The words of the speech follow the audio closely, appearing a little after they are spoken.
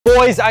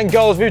Boys and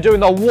girls, we're doing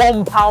the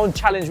 £1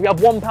 challenge. We have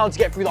 £1 to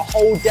get through the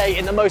whole day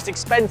in the most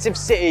expensive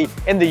city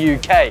in the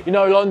UK. You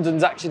know,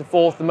 London's actually the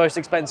 4th most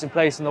expensive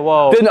place in the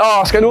world. Didn't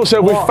ask, and also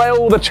if we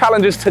fail the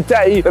challenges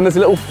today, then there's a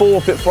little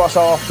forfeit for us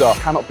after. I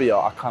cannot be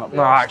I cannot be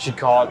No, I actually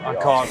can't. I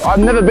can't. I've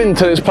never been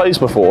to this place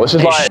before. It's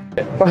just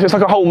it's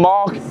like a whole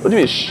market. What do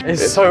you mean?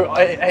 It's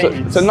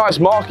a nice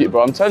market,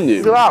 bro. I'm telling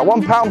you. Look at that,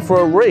 £1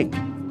 for a ring.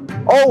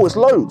 Oh, it's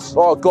loads.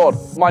 Oh God,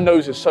 my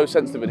nose is so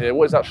sensitive in here.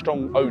 What is that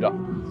strong odour?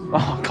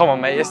 Oh, come on,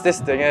 mate. It's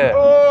this thing here.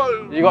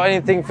 Oh. You got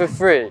anything for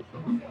free?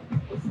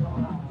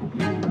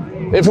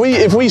 If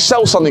we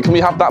sell something, can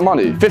we have that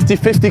money?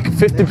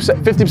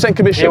 50%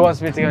 commission. He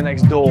wants me to go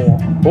next door.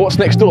 Well, what's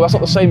next door? That's not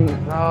the same.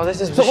 No,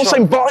 this is it's not the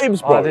same vibes,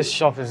 bro. Oh, this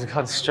shop is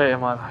kind of straight in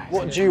my nose.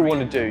 What do you want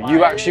to do?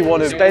 You actually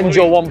want to spend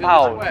your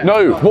 £1?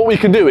 No, what we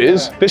can do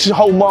is, this is a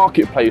whole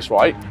marketplace,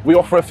 right? We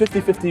offer a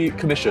 50-50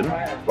 commission,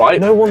 right?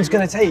 No one's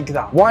going to take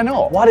that. Why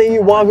not?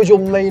 Why would your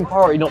main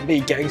priority not be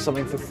getting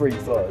something for free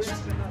first?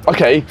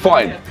 Okay,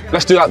 fine.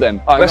 Let's do that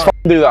then. Let's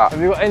do that.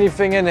 Have you got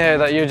anything in here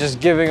that you're just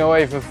giving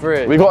away for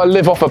free? We got to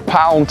live off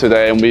 £1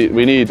 today, and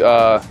we need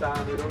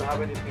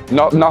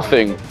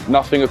nothing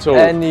at all.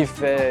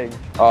 Anything.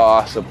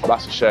 Oh,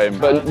 that's a shame.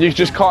 But you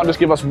just can't just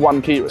give us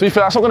one key. To be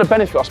fair, that's not going to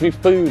benefit us. We need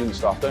food and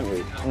stuff, don't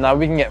we? No,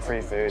 we can get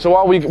free food. So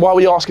why are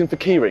we asking for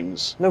key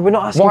rings? No, we're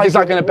not asking. Why is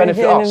that going to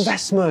benefit us?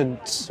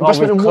 Investment.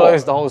 Investment in what?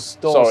 Closed the whole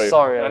store.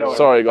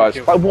 Sorry, guys.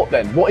 Like what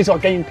then? What is our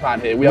game plan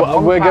here?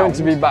 We're going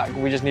to be back.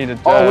 We just needed.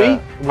 Are we?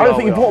 I don't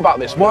think you thought about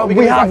this. Why are we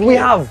going to be back here? We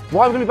have.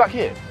 Why are we going to be back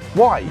here?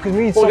 Why? Because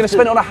we need we're going to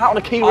spend it on a hat and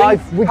a key ring?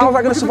 How's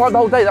that going to survive the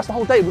whole day? That's the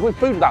whole day. We're going to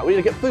food with that. We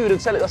need to get food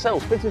and sell it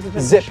ourselves.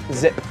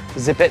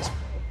 Zip it.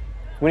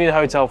 We need a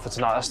hotel for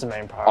tonight. That's the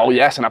main priority. Oh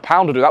yes, and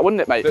 £1 will do that,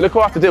 wouldn't it, mate? Look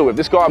what I have to deal with.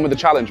 This guy I'm with the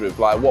challenge with.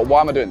 Like, why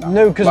am I doing that?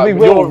 No, because like,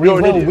 we will.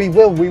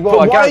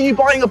 But why are you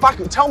buying a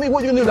bucket? Tell me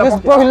what you're going to do with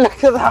that bucket. Bro,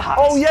 look at that.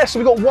 Oh yes, so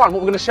we got one. What, we're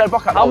going to share a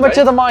bucket? How much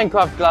are the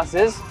Minecraft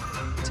glasses?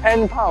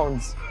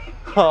 £10.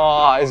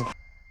 Oh, it's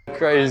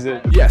crazy.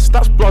 Yes,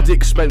 that's bloody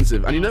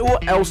expensive. And you know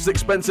what else is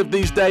expensive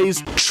these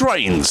days?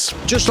 Trains.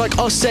 Just like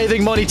us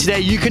saving money today,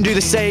 you can do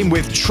the same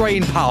with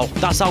TrainPal.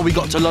 That's how we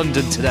got to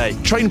London today.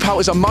 TrainPal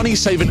is a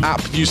money-saving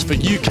app used for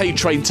UK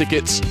train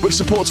tickets, which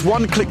supports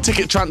one-click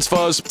ticket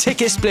transfers,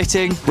 ticket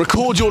splitting,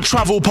 record your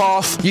travel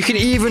path. You can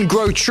even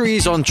grow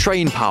trees on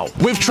TrainPal.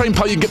 With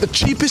TrainPal, you can get the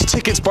cheapest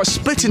tickets by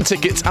splitting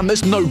tickets, and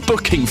there's no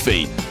booking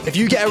fee. If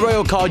you get a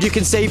rail card, you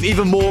can save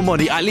even more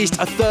money, at least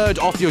a third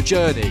off your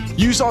journey.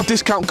 Use our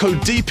discount code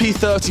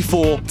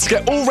DP34 to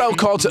get all rail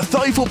cards at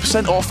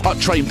 34% off at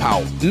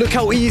TrainPal. Look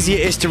how easy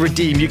it is to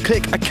redeem. You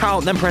click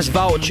account, then press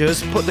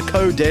vouchers, put the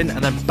code in,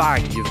 and then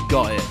bang, you've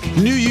got it.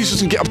 New users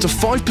can get up to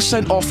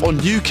 5% off on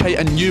UK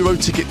and Euro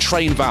ticket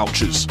train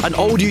vouchers. And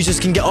old users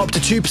can get up to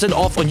 2%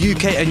 off on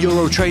UK and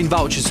Euro train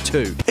vouchers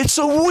too. It's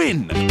a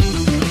win!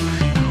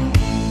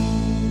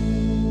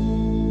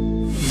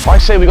 I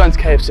say we go into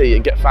KFC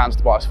and get fans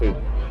to buy us food.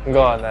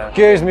 Go on then.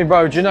 Excuse me,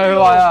 bro, do you know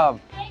who I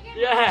am?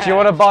 Yeah. Do you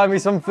want to buy me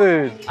some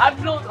food?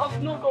 I've not got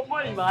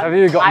money, man. Have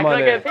you got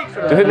money? Can I get a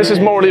picture? Do you think this is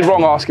morally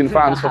wrong asking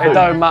fans for food? It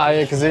don't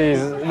matter because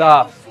he's...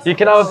 Nah. You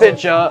can have a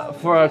picture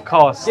for a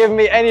cost. Give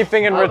me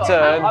anything in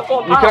return.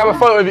 You can have a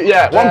photo of it,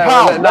 yeah.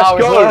 £1. Let's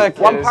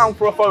go. £1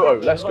 for a photo.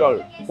 Let's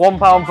go.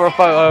 £1 for a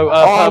photo.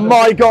 Oh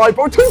my God,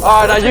 bro.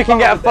 Alright, now you can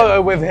get a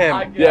photo with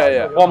him.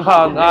 Yeah.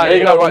 £1. There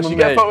you go, right. So you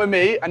get a photo with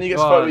me and you get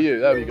a photo with you.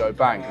 There we go,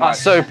 bang.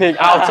 That's so peak.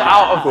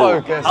 Out of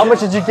focus. How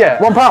much did you get?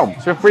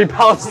 £1. So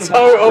 £3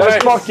 total.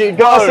 Let's fucking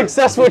go. A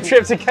successful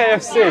trip to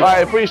KFC. I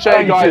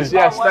appreciate it, guys.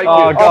 Yes, thank you.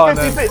 Oh, God,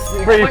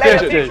 50-50.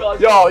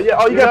 350. Yo, yeah.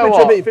 Oh, you get a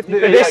picture of me.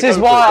 50-50. This is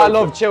why I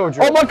love children.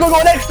 Oh my God,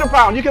 got an extra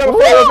 £1. You can have a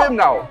photo of him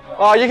now.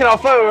 Oh, you can have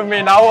a photo of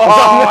me now.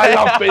 Oh, I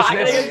love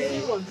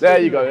business. There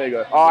you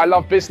go. Oh, I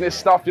love business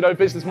stuff, you know,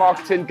 business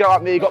marketing. Go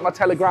at me, got my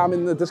Telegram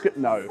in the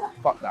description. No,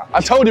 fuck that.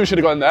 I told you we should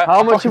have gone there.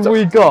 How much have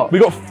we got? We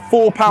got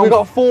 £4. We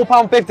got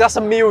 £4.50. That's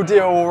a meal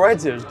deal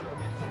already.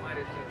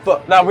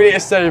 But now we need to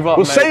save up.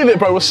 We'll save it,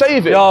 bro. We'll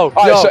save it.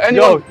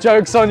 Yo,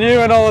 jokes on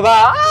you and all of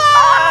that.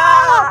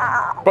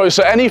 Bro,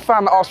 so any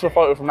fan that asks for a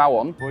photo from now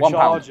on, we'll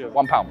charge you.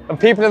 £1. And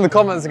people in the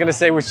comments are going to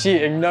say we're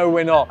cheating. No,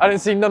 we're not. I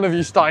didn't see none of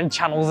you starting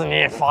channels in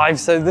year 5,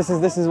 so this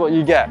is what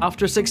you get.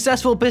 After a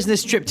successful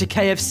business trip to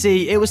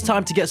KFC, it was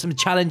time to get some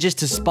challenges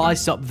to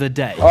spice up the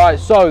day. All right,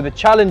 so the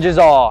challenges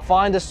are: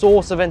 find a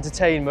source of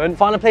entertainment,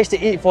 find a place to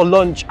eat for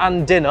lunch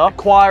and dinner,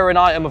 acquire an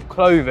item of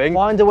clothing,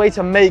 find a way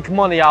to make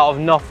money out of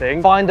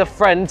nothing, find a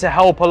friend to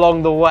help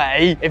along the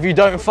way. If you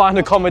don't find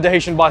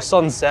accommodation by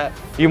sunset,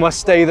 you must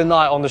stay the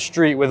night on the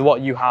street with what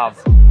you have.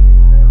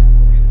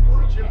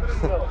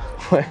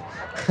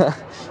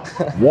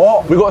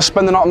 What? We got to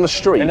spend the night on the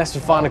street? Unless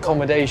we find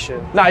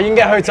accommodation. Nah, you can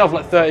get a hotel for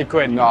like 30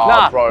 quid.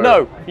 Bro.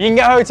 No, you can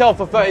get a hotel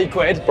for 30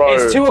 quid. Bro.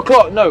 It's 2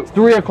 o'clock, no,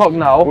 3 o'clock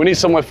now. We need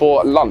somewhere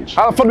for lunch.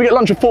 How the fuck do we get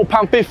lunch for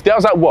 £4.50?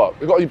 How's that work?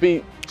 We've got to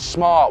be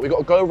smart. We've got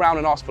to go around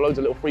and ask for loads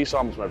of little free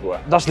samples from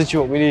everywhere. That's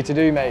literally what we need to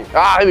do, mate.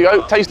 Ah, here we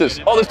go. Tasters.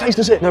 Oh, there's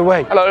tasters here. No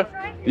way. Hello.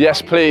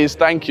 Yes, please.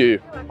 Thank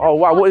you. Oh,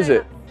 wow. What is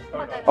it?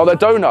 Oh, they're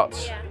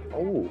donuts.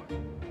 Oh.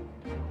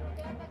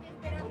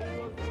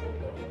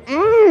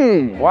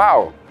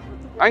 Wow.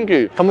 Thank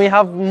you. Can we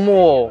have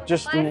more?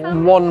 Just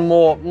one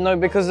more? No,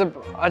 because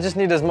I just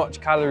need as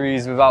much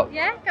calories without...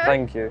 Yeah, go.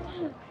 Thank you.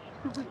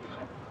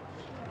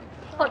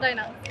 Hot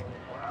donut.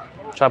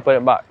 Should I put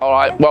it back? All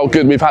right, well,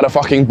 good. We've had a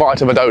fucking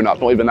bite of a donut.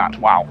 Not even that.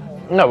 Wow.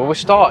 No, but we're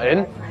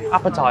starting.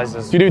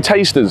 Appetizers. Do you do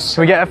tasters?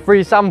 Can we get a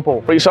free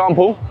sample? Free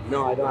sample?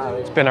 No, I don't have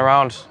it. Spin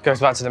around. Goes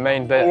back to the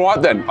main bit. All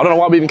right then. I don't know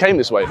why we even came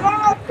this way.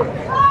 Stop!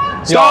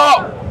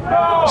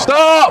 Yeah.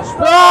 Stop!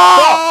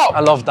 Stop! I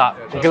love that.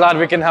 I'm glad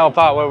we can help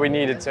out where we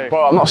needed to.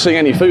 Bro, I'm not seeing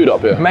any food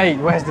up here. Mate,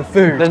 where's the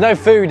food? There's no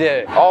food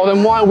here. Oh,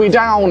 then why are we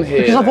down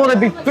here? Because I thought there'd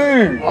be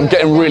food. I'm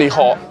getting really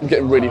hot. I'm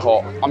getting really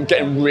hot. I'm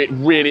getting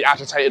really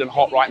agitated and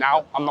hot right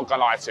now. I'm not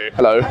gonna lie to you.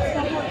 Hello.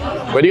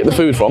 Where do you get the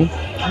food from?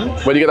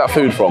 Where do you get that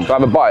food from? Can I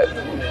have a bite?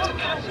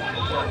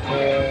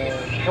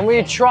 Can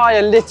we try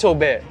a little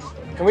bit?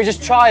 Can we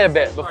just try a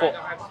bit before?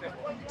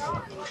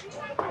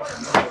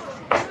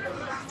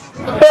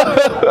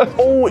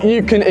 All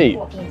you can eat.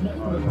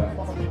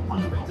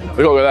 We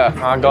gotta go there.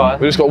 Ah, go on.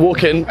 We just gotta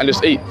walk in and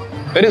just eat.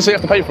 They didn't say you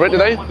have to pay for it,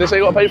 did they? Did they say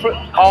you gotta pay for it?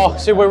 Oh,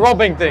 so we're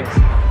robbing things.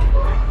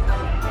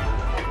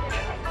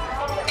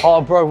 Oh,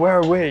 bro, where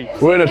are we?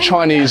 We're in a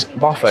Chinese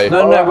buffet.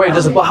 No, wait, how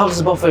does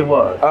the buffet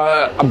work?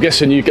 I'm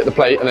guessing you get the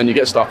plate and then you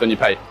get stuff and you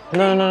pay.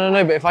 No,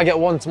 but if I get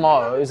one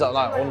tomato, is that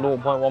like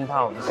 0.1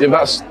 pounds? Yeah,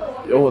 that's...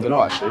 Oh, they're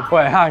not actually.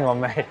 Wait, hang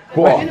on, mate.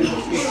 What?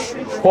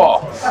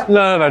 What?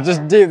 No,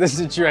 just deep the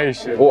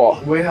situation.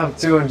 What? We have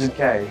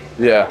 200k.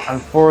 Yeah.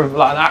 And for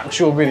like an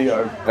actual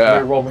video, Yeah.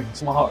 we're robbing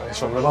tomatoes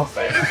from the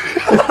buffet.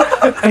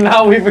 And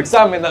now we've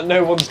examined that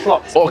no one's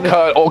clocked.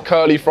 Or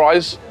curly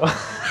fries.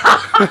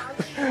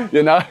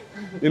 You know?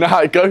 You know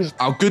how it goes?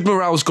 Our good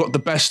morale's got the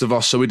best of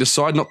us, so we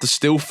decide not to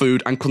steal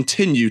food and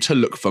continue to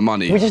look for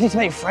money. We just need to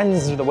make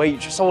friends with the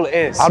waitress, that's all it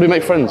is. How do we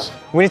make friends?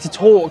 We need to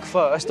talk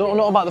first, not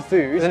about the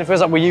food, and it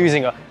feels like we're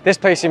using her. This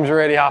place seems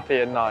really happy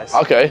and nice.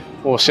 Okay,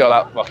 we'll see how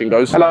that fucking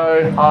goes.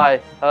 Hello. Hi,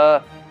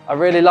 I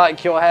really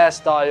like your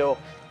hairstyle.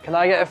 Can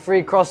I get a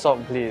free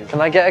croissant, please?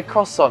 Can I get a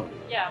croissant?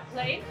 Yeah,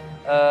 plain?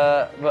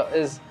 But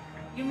is...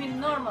 You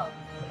mean normal?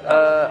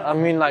 I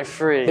mean like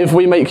free. If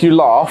we make you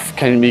laugh,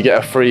 can we get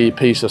a free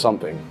piece of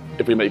something?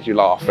 If we make you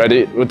laugh.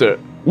 Ready? We'll do it.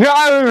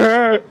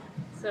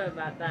 Sorry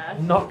about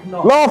that. Knock,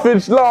 knock. Laugh,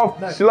 it's laugh.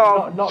 No, She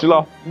laugh. knock, She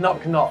laugh.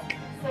 knock, knock.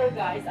 So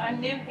guys, I'm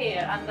new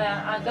here and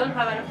I don't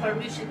have any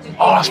permission to...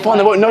 Oh, that's fine.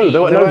 They won't know. They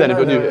won't know then if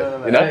you're new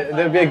here. You know?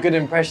 There'd be a good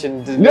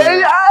impression.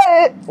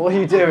 What are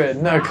you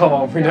doing? No, come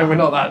on. We're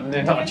not that.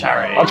 We're not a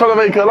charity. I'm trying to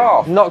make her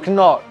laugh. Knock,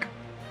 knock.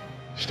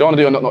 She don't want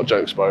to do knock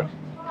jokes, bro.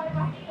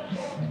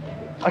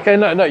 Okay,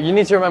 no, you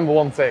need to remember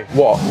one thing.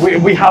 What?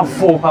 We have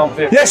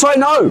 £4.50. Yes, I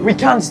know. We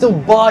can still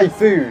buy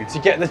food to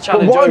get the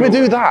challenge But why over would we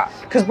do with. that?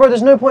 Because, bro,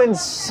 there's no point in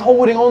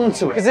holding on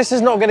to it. Because this is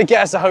not going to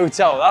get us a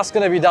hotel. That's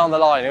going to be down the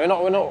line. We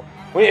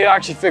need to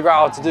actually figure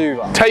out how to do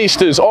that.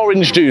 Tasters,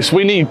 orange juice.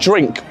 We need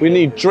drink. We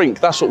need drink.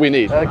 That's what we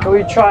need. Can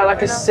we try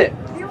like a sip?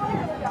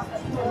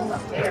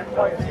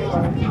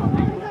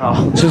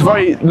 Oh. This is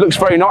looks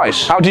very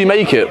nice. How do you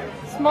make it?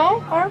 Small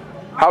or?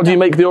 How do you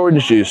make the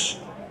orange juice?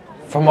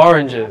 From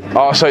oranges.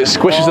 Oh, so it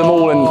squishes them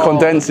all and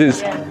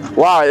condenses. Yeah.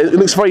 Wow, it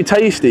looks very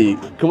tasty.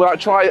 Can I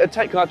try a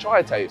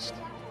taste?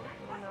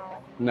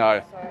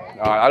 No.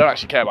 I don't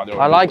actually care about the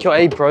orange. I like your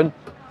apron.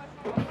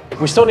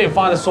 We still need to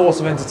find a source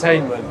of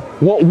entertainment.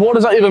 What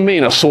does that even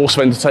mean, a source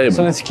of entertainment?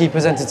 Something to keep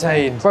us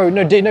entertained. Bro,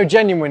 no,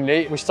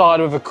 genuinely, we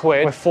started with a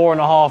quid. We're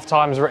 4.5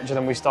 times richer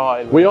than we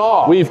started. We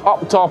are. We've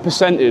upped our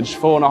percentage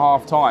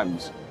 4.5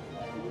 times.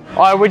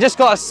 All right, we just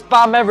got to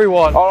spam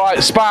everyone. All right,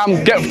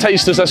 spam, get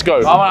tasters, let's go.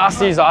 I want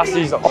to ask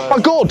these up. Oh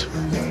my God,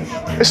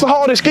 it's the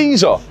hardest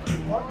geezer.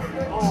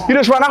 You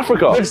just ran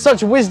Africa. With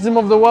such wisdom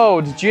of the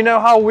world, do you know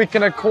how we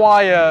can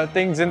acquire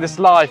things in this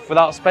life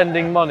without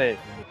spending money?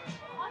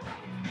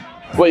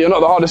 Wait, you're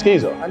not the hardest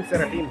geezer? I'm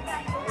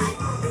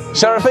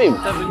Seraphim.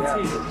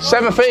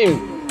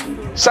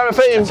 Seraphim?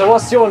 Seraphim. So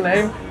what's your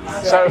name?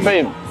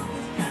 Seraphim.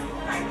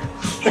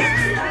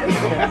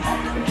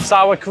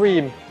 Sour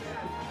cream.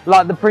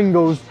 Like the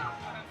Pringles.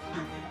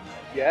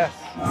 Yes.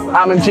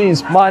 Ham and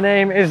cheese. My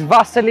name is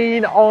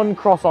Vaseline on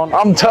croissant.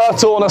 I'm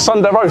turtle on a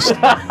Sunday roast.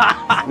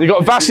 You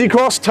got Vassy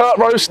cross, turt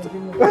roast,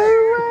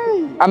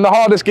 and the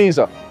hardest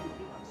geezer.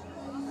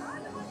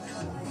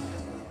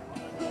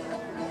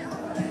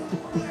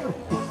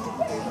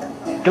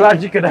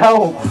 Glad you could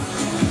help.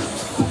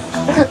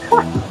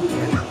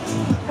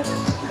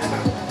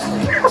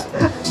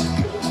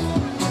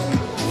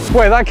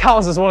 Wait, that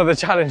counts as one of the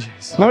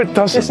challenges. No, it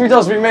doesn't. Yes, we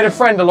does. We made a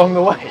friend along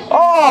the way.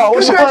 Oh,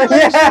 what's your name?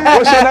 Yeah.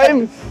 What's your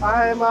name?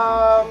 I'm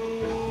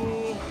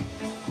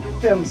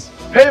Pims.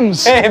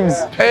 Pims.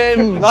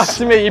 Pims. Nice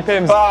to meet you,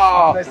 Pims.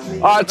 Ah, Nice to meet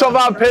you. all right, top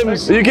out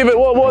Pims. You give it,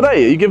 what are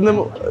they? You giving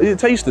them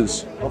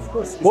tasters? Of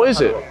course. What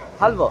is it?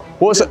 Halva.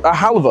 What's it? A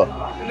halva?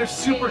 They're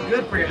super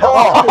good for you.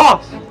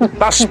 Oh,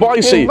 that's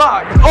spicy.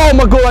 Oh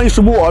my God, I need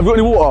some water. I've got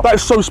any water? That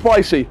is so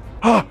spicy.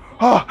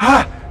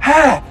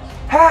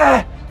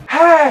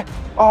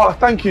 Oh,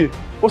 thank you.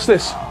 What's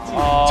this?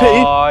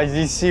 Oh,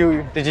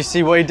 did you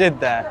see what he did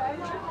there?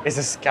 It's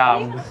a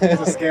scam.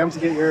 It's a scam to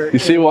get your... You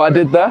see what I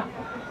did there?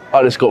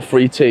 I just got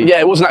free tea.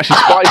 Yeah, it wasn't actually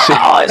spicy.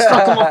 Oh, it's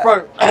stuck in my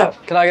throat.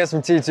 Can I get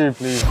some tea too,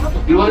 please?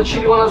 You want a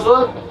chili one as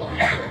well?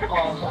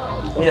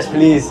 Yes,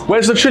 please.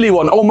 Where's the chili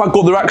one? Oh my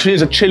God, there actually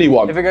is a chili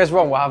one. If it goes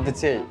wrong, we'll have the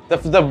tea.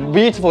 The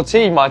beautiful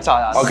tea, might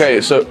I ask. Okay,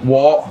 so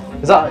what?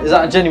 Is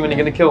that genuinely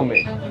going to kill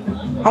me?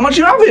 How much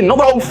are you having? Not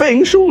the whole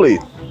thing, surely.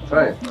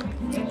 Right.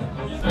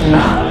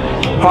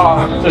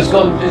 It's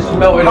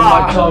melted on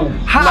my tongue.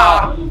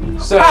 Nah.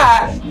 Sir,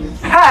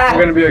 we're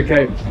going to be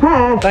okay.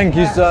 Thank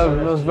you, sir.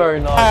 That was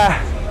very nice.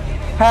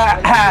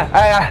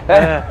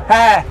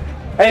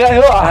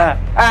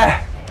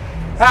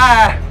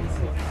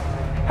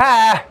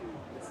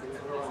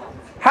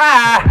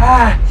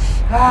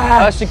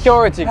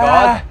 Security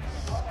guard.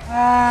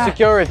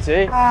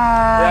 Security.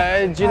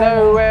 Do you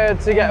know where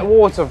to get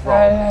water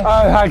from?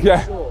 Thank you.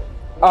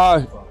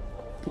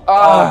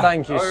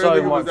 Thank you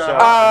so much, sir.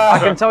 I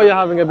can tell you're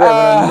having a bit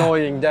of an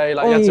annoying day,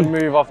 like you had to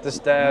move off the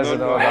stairs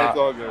and all that. It's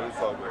all good, it's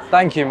all good.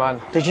 Thank you, man.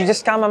 Did you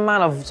just scam a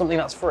man of something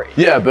that's free?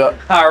 Yeah, but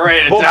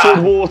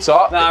bottled water.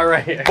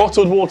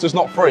 Bottled water's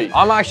not free.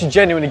 I'm actually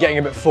genuinely getting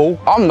a bit full.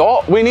 I'm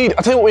not. I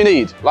tell you what we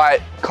need,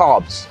 like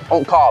carbs. I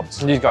want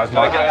carbs. These guys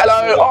like it.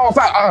 Hello. Oh,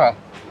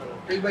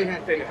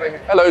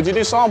 hello, do you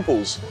do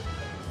samples?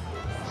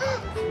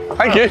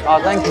 Thank you. Oh,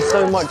 thank you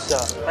so much, sir.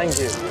 Thank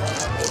you.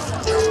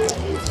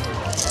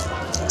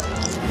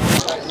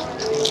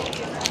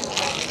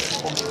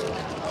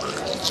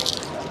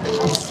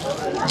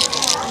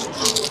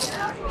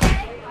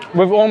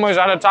 We've almost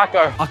had a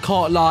taco. I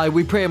can't lie,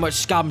 we pretty much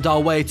scammed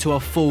our way to a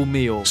full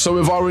meal. So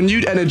with our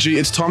renewed energy,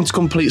 it's time to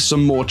complete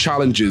some more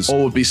challenges, or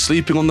we'll be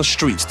sleeping on the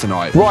streets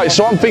tonight. Right,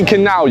 so I'm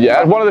thinking now,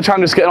 yeah, one of the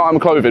challenges is getting an item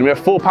of clothing. We have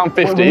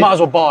 £4.50. Well, we might as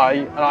well buy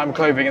an item of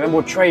clothing and then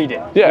we'll trade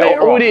it. Yeah,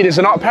 all we need is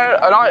an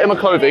item of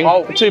clothing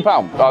for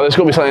 £2. Oh, there's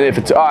got to be something here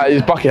for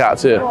these bucket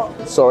hats here.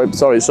 Sorry.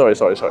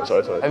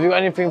 Have you got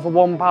anything for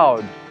 £1?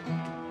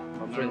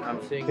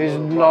 I'm seeing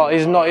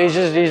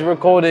He's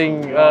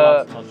recording.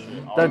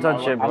 Don't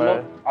touch it,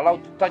 bro.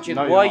 Allowed to touch it.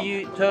 Why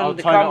you turn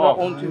the camera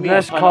on to me?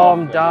 Let's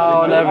calm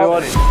down,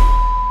 everyone.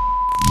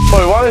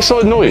 Bro, why are they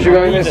so annoying? Should we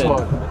go in this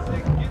one?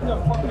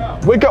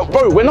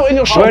 Bro, we're not in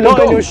your shop. We're not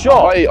in your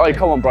shop. Hey,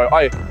 come on, bro.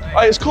 Hey,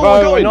 it's cool. Bro,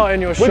 we're going. We're not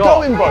in your shop. We're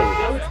going, bro.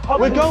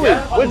 We're going.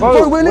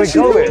 Bro, we're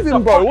literally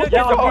leaving, bro. What the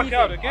fuck?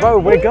 Bro,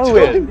 we're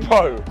going.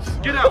 Bro.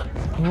 Get out.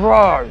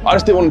 Bro. I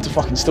just didn't want him to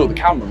fucking steal the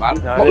camera, man.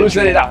 No, not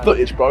losing any of that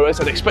footage, bro. I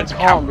said expect a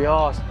camera. Can't be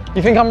arsed.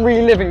 You think I'm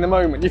reliving the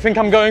moment? You think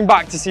I'm going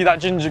back to see that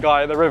ginger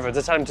guy at the river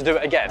to tell him to do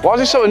it again? Why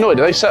is he so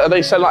annoyed? Are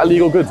they selling like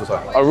illegal goods or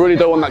something? I really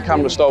don't want that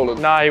camera stolen.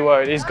 Nah, he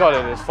won't. He's got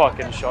it in his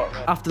fucking shop.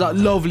 After that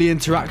lovely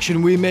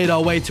interaction, we made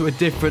our way to a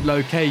different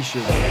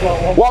location. £1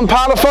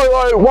 a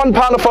photo, £1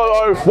 a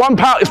photo,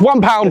 £1, it's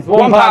 £1. £1 a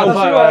photo.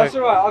 That's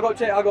alright, I got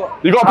change,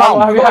 You got a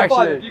pound? Have you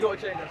actually? You got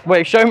a change.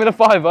 Wait, show me the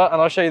fiver and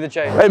I'll show you the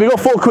change. Hey, we got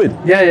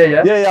 £4.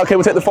 Yeah. Yeah, okay,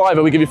 we'll take the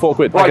fiver, we give you £4.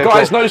 Right, Okay,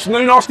 guys, cool.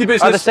 no nasty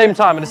business. At the same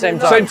time, Same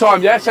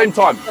time, yeah, same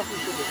time.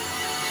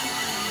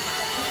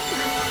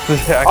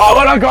 Yeah, oh,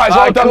 well done, guys.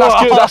 Well done.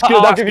 Cool. That's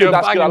good. I'll give you a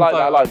I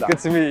like that. Good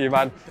to meet you,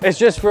 man. It's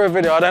just for a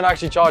video. I don't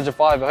actually charge a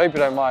fiver. I hope you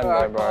don't mind,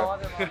 though, bro.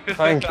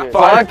 Thank you.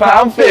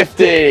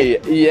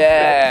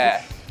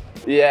 £5.50.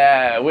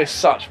 Yeah, we're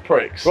such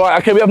pricks. Right,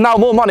 okay, we have now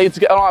more money to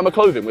get an item of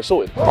clothing. We're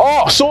sorted.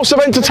 Oh, source of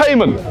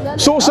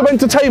entertainment. Source of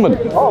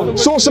entertainment.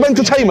 Source of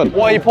entertainment.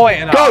 What are you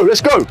pointing at? Go,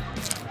 let's go.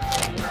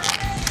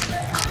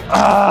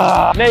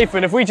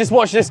 Nathan, if we just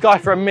watch this guy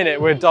for a minute,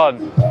 we're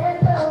done.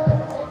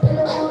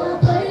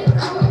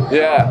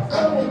 Yeah.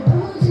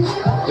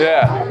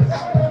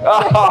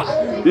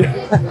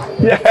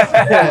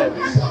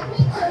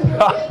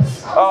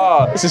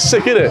 Oh, this is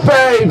sick, isn't it?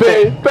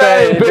 Baby,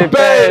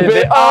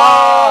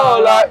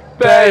 oh, like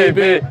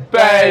baby,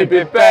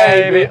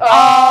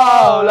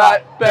 oh,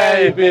 like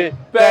baby,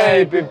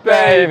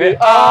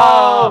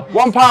 oh. £1.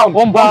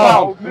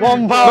 £1. No,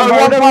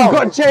 We've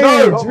got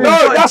change.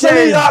 No, that's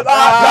change.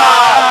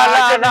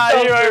 Nah,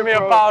 you owe me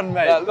 £1,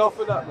 mate.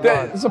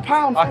 It's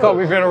 £1. I thought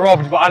we were going to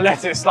robbed, but I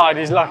let it slide.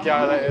 He's lucky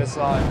I let it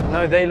slide.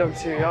 No, they look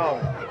too young.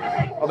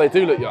 Oh, they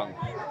do look young.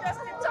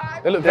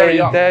 They look very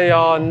young. They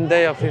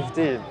are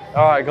 15.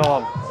 All right, go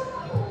on.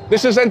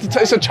 This is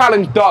it's a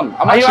challenge done.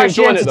 Are you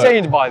actually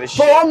entertained by this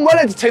shit? Bro, I'm well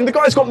entertained. The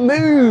guy's got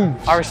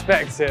moves. I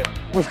respect it.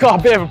 We've got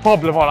a bit of a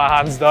problem on our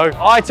hands, though.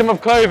 Item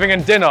of clothing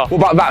and dinner. What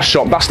about that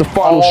shop? That's the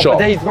final shop.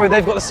 But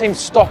they've got the same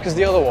stock as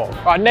the other one.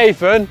 Right,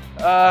 Nathan,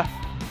 do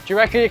you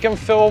reckon you can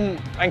film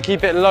and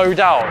keep it low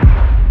down?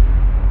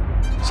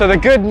 So the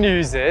good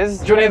news is,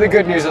 do you want to hear the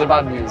good news or the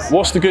bad news?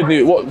 What's the good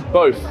news? What?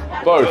 Both.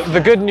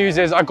 The good news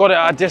is I got it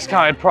at a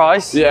discounted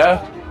price. Yeah.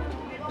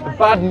 The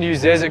bad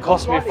news is it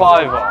cost me a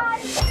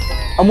 £5.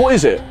 And what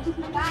is it?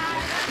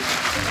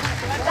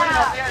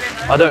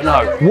 I don't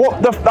know.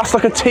 What the? That's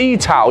like a tea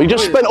towel. You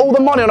just spent all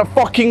the money on a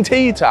fucking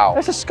tea towel.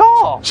 It's a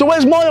scarf. So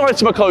where's my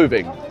item of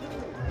clothing?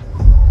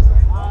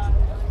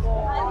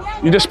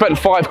 You just spent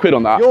 £5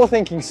 on that. You're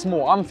thinking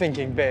small, I'm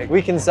thinking big.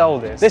 We can sell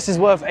this. This is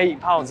worth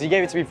 £8. He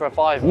gave it to me for a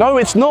 £5. No,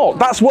 it's not.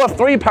 That's worth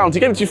 £3. He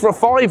gave it to you for a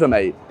 £5,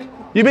 mate.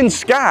 You've been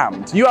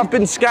scammed. You have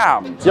been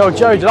scammed. Yo,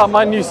 Joe, do you like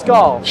my new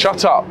scarf?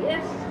 Shut up.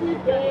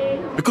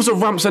 Because of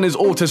Rampz and his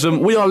autism,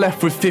 we are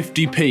left with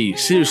 50p.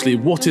 Seriously,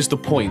 what is the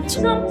point?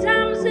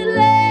 Sometimes it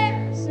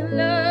lasts in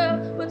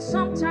love, but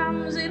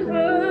sometimes it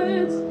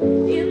hurts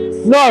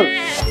inside. No!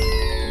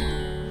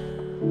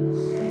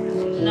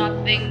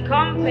 Nothing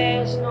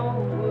compares, no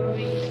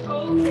worries.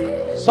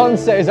 Okay.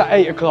 Sunset is at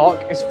 8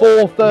 o'clock, it's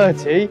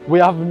 4:30. We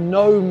have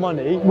no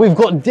money. We've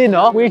got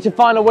dinner. We need to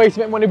find a way to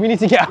make money. We need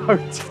to get a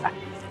hotel.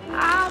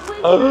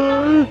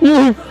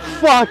 You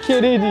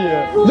fucking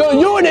idiot. No,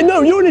 you're an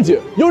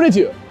idiot. You're an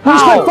idiot.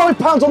 How? You spent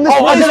 £5 on this.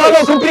 Oh, I did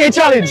not complete a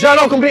challenge. Did I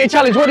not complete a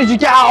challenge? What did you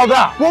get out of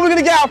that? What are we going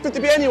to get out of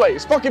 50p anyway?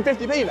 It's fucking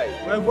 50p, mate.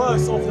 We're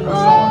worse off than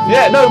us.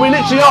 Yeah, no, we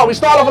literally are. We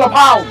started off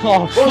on £1.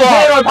 Oh,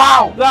 We're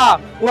on £0. Nah,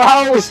 well,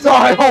 how we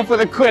started off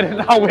with a quid and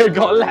now we've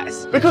got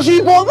less. Because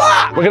you bought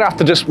that. We're gonna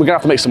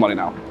have to make some money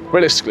now.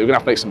 Realistically, we're gonna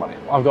have to make some money.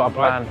 I've got a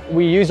plan.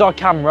 We use our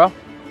camera,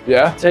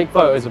 Yeah. take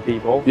photos of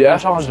people, Yeah.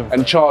 and charge them.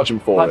 And charge them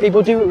for Like it.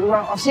 people do,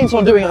 I've seen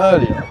someone doing it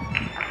earlier.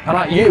 And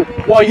like you,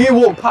 while you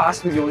walk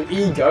past with your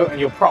ego and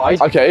your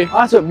pride, Okay.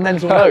 I took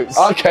mental notes.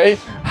 Okay.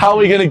 How are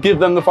we gonna give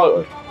them the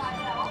photo?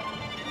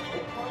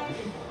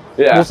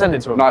 Yeah. We'll send it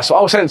to them. Nice.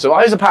 I'll send it to them.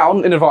 Here's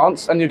 £1 in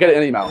advance, and you get it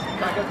in email.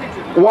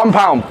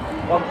 £1.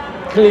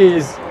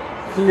 Please,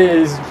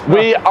 please.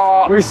 We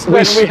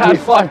had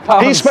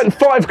 £5. He spent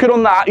 £5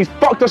 on that. He's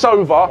fucked us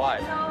over. Why?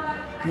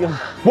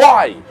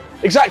 Why?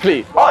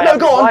 Exactly. Oh, no,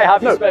 go on. why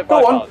have you No, spent go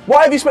on. £5?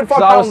 Why have you spent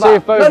 £5 I was on that?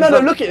 too focused No,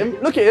 on- look at him.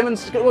 Look at him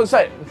and go on,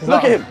 say it.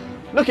 Look at him.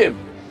 Look at him.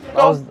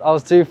 I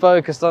was too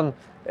focused on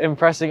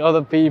impressing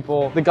other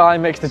people. The guy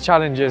makes the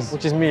challenges,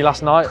 which is me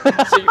last night.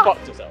 So you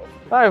fucked yourself.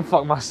 I don't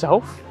fuck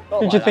myself.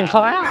 Who do you think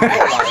I am?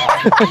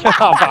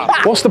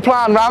 What's the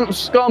plan,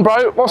 Rampz? Go on,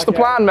 bro. What's the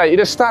plan, mate? You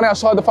just stand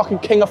outside the fucking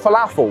king of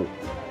falafel.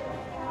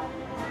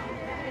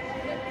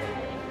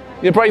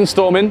 You're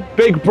brainstorming.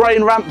 Big brain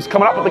Rampz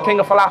coming up with the king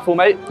of falafel,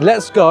 mate.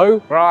 Let's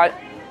go. Right.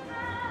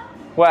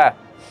 Where?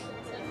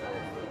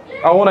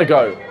 I want to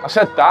go. I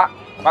said that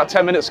about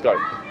 10 minutes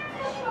ago.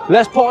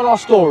 Let's put on our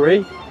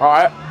story.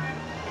 Right.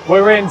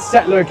 We're in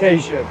set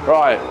location.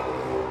 Right.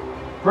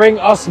 Bring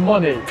us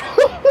money.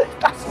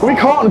 We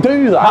can't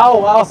do that.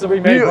 How else have we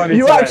made money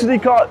You today? actually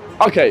can't.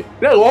 Okay,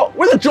 you know what?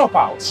 We're the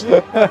dropouts.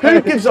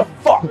 Who gives a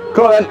fuck?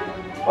 Go on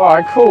then. All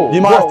right, cool.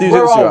 You might have to use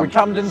Where are Instagram. we?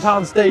 Camden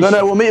Town Station.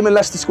 No, we'll meet him in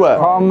Leicester Square.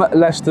 Come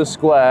Leicester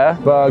Square,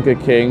 Burger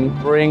King,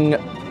 bring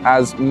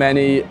as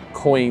many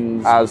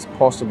coins as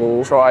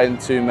possible, trying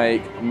to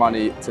make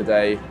money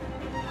today.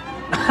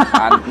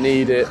 And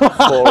need it for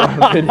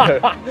a video.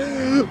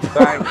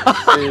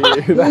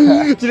 Thank you. Do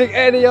you think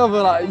any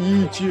other like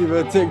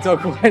YouTuber,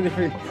 TikTok or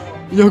anything,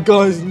 you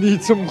guys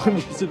need some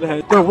money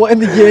today? Bro, what in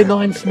the year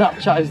 9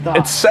 Snapchat is that?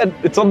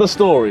 It's on the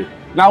story.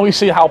 Now we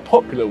see how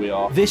popular we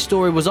are. This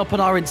story was up on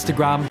our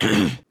Instagram.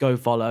 Go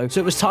follow. So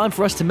it was time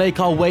for us to make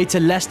our way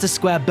to Leicester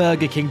Square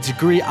Burger King to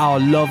greet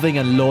our loving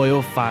and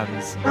loyal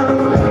fans.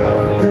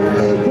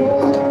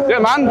 Yeah,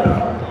 man.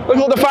 Look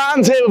at all the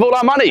fans here with all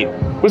our money.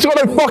 We've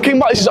got no fucking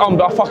money.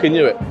 I fucking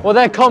knew it. Well,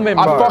 they're coming,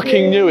 bro. I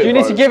fucking knew it. You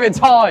need to give it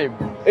time.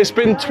 It's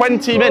been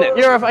 20 minutes.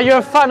 You're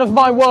a fan of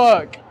my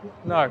work.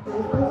 No.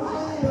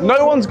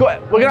 No one's got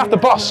it. We're gonna have to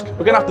busk.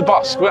 We're gonna have to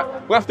busk. We're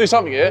gonna have to do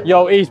something here.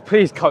 Yo,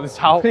 please cut this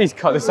out. Please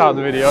cut this out of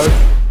the video.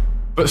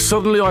 But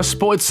suddenly I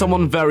spotted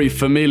someone very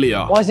familiar.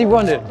 Why is he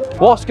running?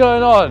 What's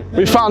going on?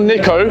 We found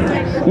Niko.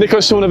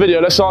 Niko's still in the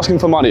video. Let's ask him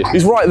for money.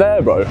 He's right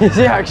there, bro. Is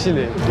he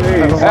actually?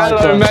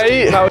 Hello,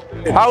 mate.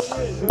 How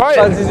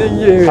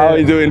are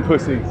you doing,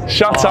 pussy?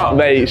 Shut up,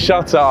 mate.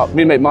 Shut up.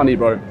 We make money,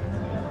 bro.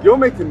 You're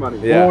making money?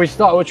 Yeah. We're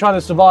trying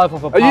to survive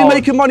off a Are you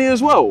making money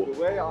as well? The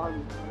way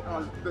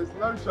there's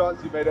no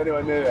chance you made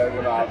anywhere near it.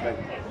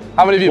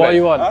 How many of you What made? do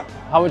you want? Huh?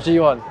 How much do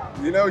you want?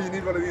 You know you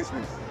need one of these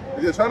things.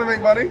 If you're trying to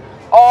make money.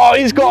 Oh,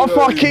 he's got a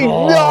fucking.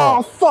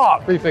 Oh,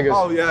 fuck. 3 figures.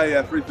 Oh,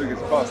 yeah, 3 figures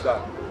past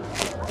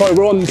that. Bro,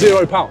 we're on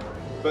 £0.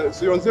 But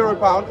so you're on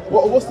 £0.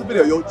 What's the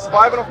video? You're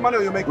surviving off money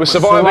or you're making We're money?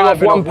 surviving off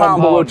 £1, but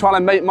 £1. we're trying to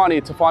make money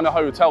to find a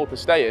hotel to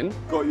stay in.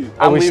 Got you.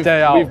 And we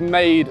stay out. We've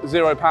made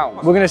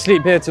 £0. We're gonna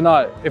sleep here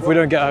tonight if we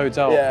don't get a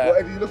hotel. Yeah. Well,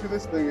 if you look at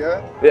this thing,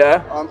 yeah?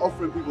 Yeah. I'm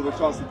offering people the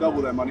chance to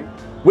double their money.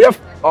 We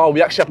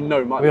actually have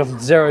no money. We have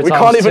 0 We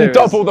times can't even 2.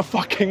 double the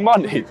fucking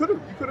money. You could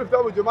have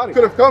doubled your money. You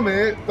could have come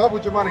here,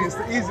 doubled your money. It's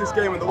the easiest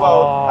game in the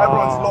world.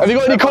 Everyone's lost. Have you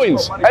got any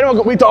coins? Anyone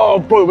got? Oh,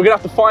 bro, we're gonna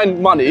have to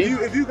find money.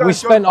 If you guys We go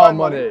spent find our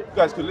money. You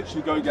guys could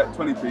literally go get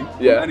 20p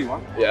Yeah. from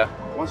anyone. Yeah.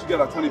 Once you get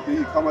that 20p,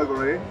 you come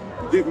over here,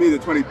 you give me the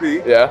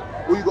 20p.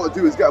 Yeah. All you got to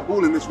do is get a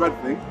ball in this red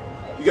thing.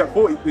 You get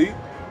 40p.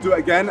 Do it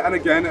again and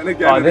again and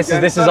again. Oh, and this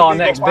again. is Suddenly our you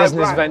got next 5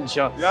 business grand.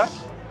 venture. Yeah.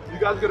 You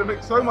guys are gonna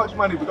make so much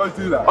money, but go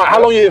do that. All right,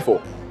 how long are you here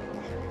for?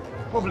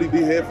 Probably be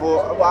here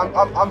for. Well,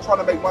 I'm trying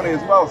to make money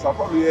as well, so I'll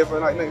probably be here for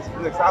like next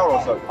hour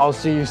or so. I'll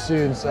see you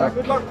soon, sir.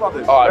 Good luck,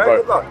 brothers. All right,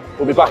 Good bro. luck.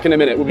 We'll be back in a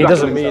minute. We'll be He back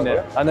doesn't in a mean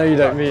minute. it. I know you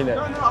don't mean it.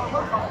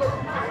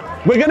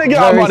 We're gonna get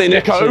our Very money,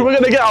 Niko. sketchy. We're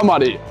gonna get our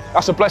money.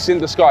 That's a blessing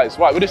in disguise.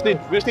 Right, we just need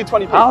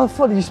 20p. How the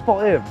fuck did you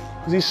spot him?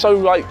 Because he's so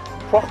like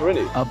proper,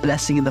 isn't he? A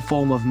blessing in the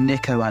form of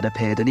Niko had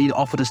appeared and he'd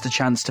offered us the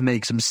chance to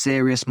make some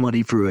serious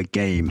money through a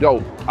game.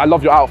 Yo, I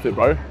love your outfit,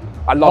 bro.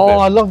 I love it. Oh,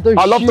 I love those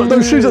shoes.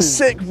 Those shoes are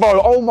sick,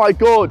 bro. Oh my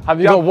God. Have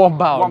you got £1?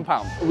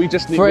 £1. We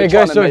just need it to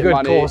goes to a make good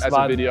money course, as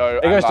man. a video.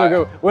 It goes to a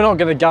good. We're not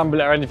going to gamble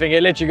it or anything.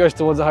 It literally goes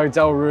towards a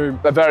hotel room.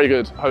 A very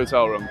good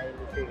hotel room.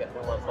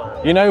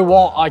 You know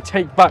what? I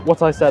take back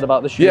what I said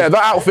about the shoes. Yeah,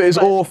 that outfit is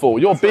awful.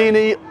 Your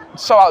beanie,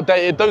 so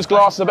outdated. Those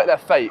glasses, I bet they're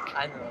fake.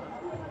 I know.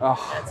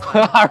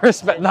 Oh. I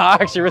respect that.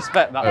 I actually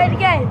respect that. Play the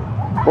game.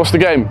 What's the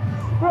game?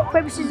 Rock,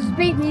 paper, scissors,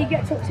 beat me, you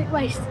get toxic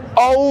waste.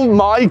 Oh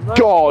my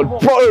God,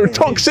 bro,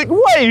 toxic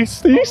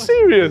waste? Are you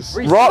serious?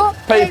 Rock,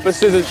 paper,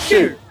 scissors,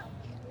 shoot.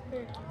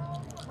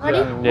 Ready?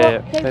 Yeah.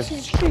 Rock, paper,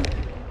 scissors, shoot.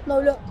 No,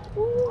 look.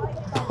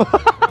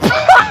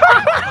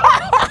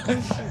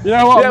 You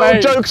know what, yeah, mate?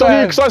 well, joke's on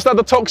you, because I still had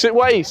the toxic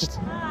waste.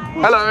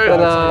 Hello.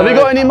 Have you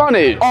got any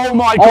money? Oh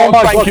my God, Oh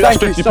my thank God, you, that's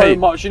thank 50p. you so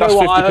much. You know That's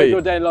what? I 50p. hope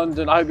your day in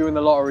London. I hope you win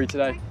the lottery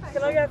today.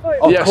 Can I go for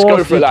it? Of Yes, course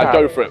go for it, you lad,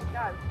 can. go for it.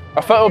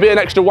 I thought it would be an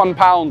extra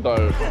 £1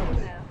 though.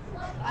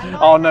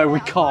 Oh no, we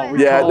can't.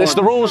 We Yeah, can't. it's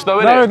the rules though,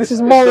 isn't No, it? this is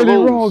It's morally the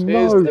rules.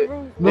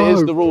 wrong. No. It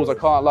is the rules, I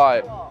can't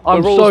lie.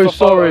 I'm The rules so for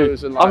sorry.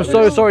 photos and, like, I'm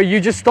so sorry. You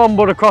just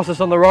stumbled across us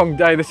on the wrong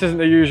day. This isn't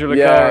the usual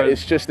Yeah, occurrence.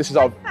 it's just, this is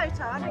our...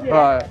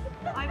 Right.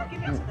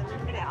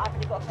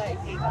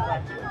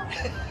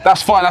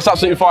 That's fine, that's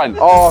absolutely fine.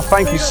 Oh,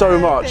 thank you so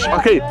much.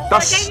 Okay,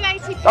 that's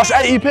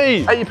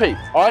 80p. 80p.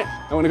 All right,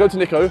 I'm gonna go to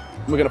Niko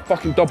and we're gonna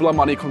fucking double our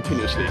money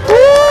continuously. We've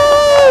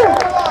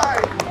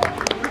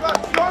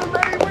got so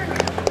many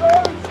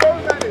winners, so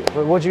many.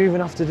 But what do you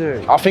even have to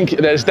do? I think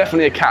there's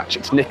definitely a catch.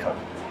 It's Niko.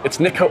 It's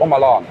Niko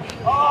Omilana.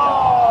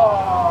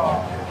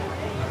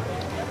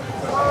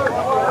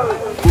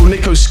 Will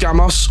Niko scam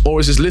us, or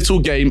is his little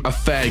game a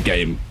fair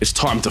game? It's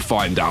time to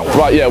find out.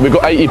 Right, yeah, we've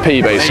got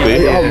 80p basically.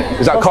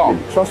 Is that calm?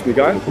 Trust me,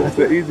 guys. It's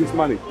the easiest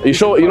money. Are you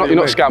sure you're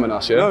not scamming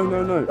us, yeah?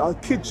 No. Our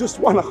kid just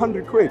won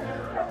 100 quid.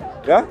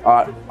 Yeah?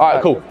 All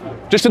right, cool.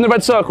 Just in the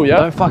red circle, yeah?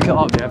 Don't fuck it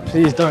up, yeah.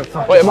 Please don't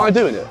fuck Wait, it am up. I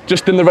doing it?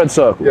 Just in the red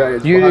circle. Yeah.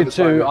 You do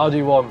two, I'll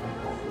do one.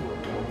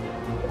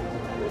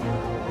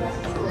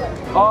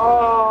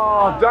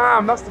 Oh,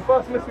 damn. That's the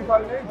first miss we've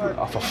had in ages.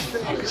 Oh, for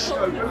fuck's sake.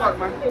 Good luck,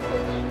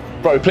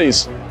 man. Bro,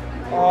 please.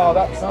 Oh,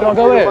 that's I'll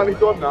go in. money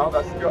gone now.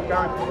 That's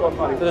guaranteed gone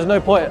money. There's no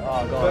point.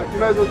 Oh god. You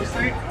may as well just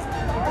see.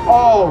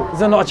 Oh, Is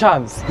there not a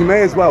chance? you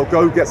may as well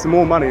go get some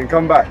more money and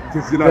come back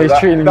because you know He's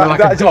treating me like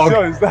a dog.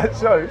 That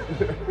shows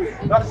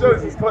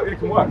it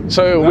can work.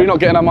 So we're not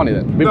getting our money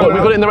then? We've got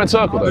it in the red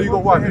circle No, though. you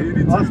got one. You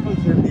need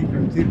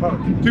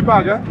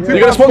 £2, yeah? You're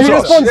gonna sponsor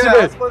us?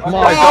 it. Oh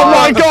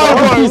my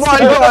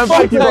God,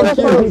 thank you.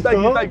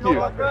 Thank you.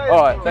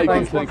 All right,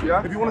 thank you.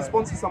 Yeah? If you want to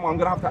sponsor someone, I'm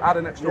gonna have to add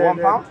an extra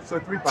 £1, so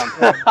 £3.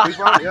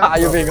 £3, yeah?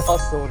 You're being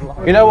hustled.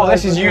 You know what?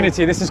 This is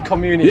unity. This is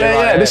community.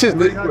 Yeah, right this here.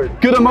 is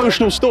good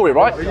emotional story,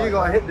 right? You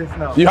gotta hit this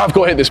now. You have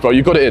got to hit this, bro.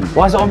 You got it in.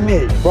 Why is it on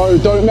me? Bro,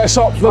 don't mess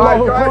up. For the Alright,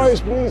 love of guys.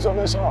 Christ, please don't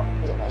mess up.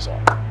 Don't mess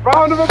up.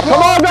 Round of applause,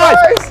 Come on,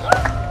 guys.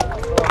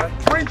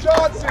 3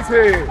 chances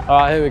here. All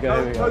right, here we go.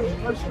 Here we go.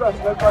 No stress,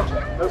 no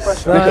pressure, no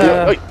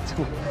pressure. Wait.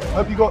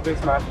 Hope you got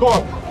this, man. Go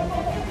on.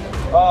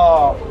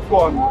 Oh, go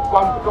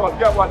on,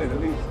 get one in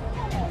at least.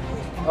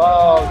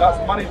 Oh,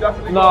 that's money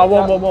definitely. No,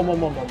 gone.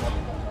 one.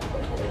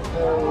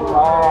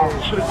 Oh,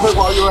 should have quit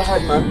while you were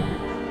ahead, man.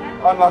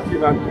 Unlucky,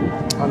 man.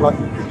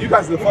 Unlucky. You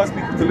guys are the first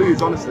people to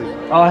lose, honestly.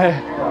 Oh,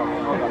 here.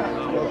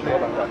 Well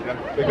done,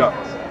 yeah. Big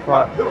ups.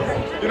 Right.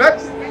 You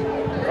next?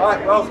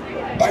 Alright, well.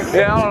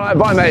 Yeah, all right,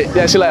 bye, mate.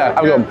 Yeah, see you later.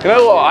 Have a good one. You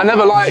know what? I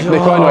never liked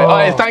Niko anyway. Oh,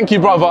 hey, thank you,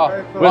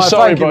 brother. We're Right,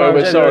 sorry, thank you, bro. man.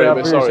 We're Genuinely, sorry. I We're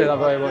appreciate sorry. that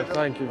very much.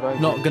 Thank you.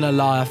 Not gonna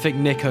lie, I think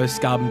Niko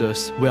scammed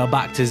us. We are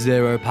back to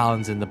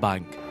 £0 in the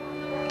bank.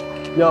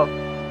 Yo.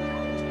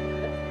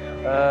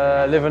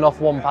 Living off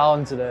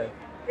 £1 today.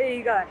 Here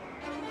you go.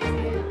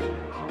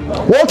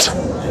 What?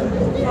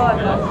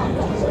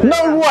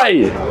 No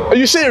way! Are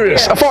you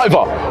serious? A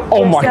 £5?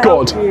 Oh my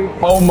God!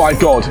 Oh my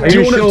God! Are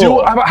you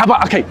sure? How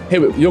about? Okay,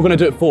 here you're gonna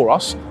do it for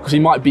us because it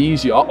might be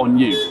easier on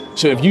you.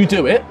 So if you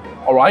do it,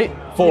 all right,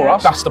 for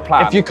us, that's the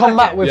plan. If you come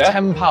back with Yeah?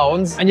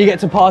 £10 and you get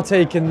to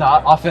partake in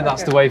that, I think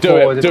that's the way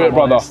forward. if Do I'm it,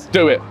 brother. honest.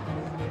 Do it.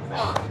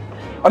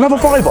 Another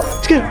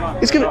 £5.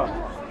 It's good.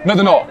 No,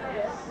 they're not.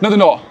 No, they're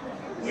not.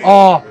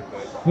 Oh,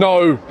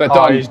 No, they're oh,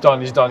 done. he's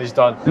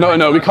done.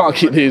 No, we can't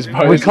keep these,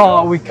 bro. We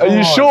can't. Are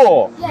you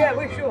sure? Yeah,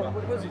 we're sure.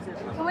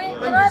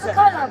 Can I have a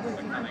collab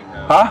with you?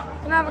 Huh?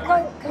 Can I have a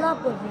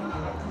collab with you?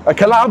 A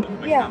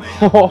collab?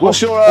 Yeah.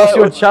 What's your What's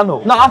your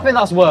channel? No, I think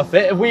that's worth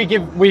it. If we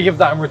give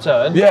that in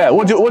return. Yeah,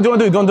 what do you want to do?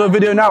 Do you want to do a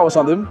video now or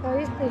something? No,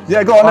 yes, please.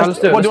 Yeah, go on. Alright, let's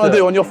do it, What do you let's want to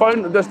do do it. on your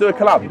phone? Let's do a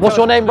collab. What's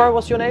your name, bro?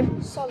 What's your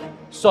name? Solid.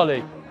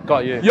 Solly.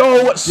 Got you.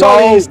 Yo,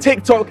 Solly's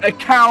TikTok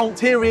account.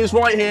 Here he is,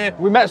 right here.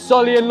 We met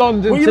Solly in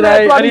London Well, you today,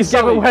 met bloody and he's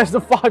Solly. given us the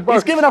 £5.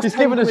 He's given us He's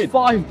 10 given us quid.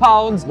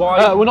 £5.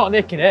 Why? We're not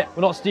nicking it.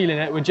 We're not stealing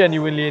it. We're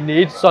genuinely in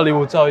need. Solly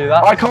will tell you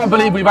that. I can't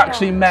believe we've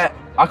actually met.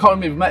 I can't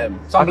believe we've met him.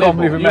 It's I can't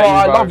unbelievable. believe we met you,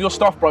 I bro. love your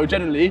stuff, bro.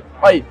 Genuinely.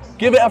 Hey,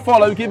 give it a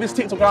follow. Give his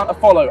TikTok account a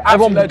follow.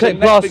 Everyone, Absolute click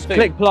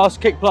legend, plus,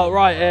 click plus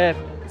right here.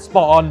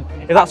 Spot on.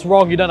 If that's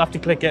wrong, you don't have to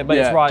click it, but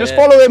it's right Just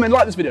here. follow him and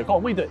like this video. Come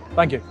on, we do it.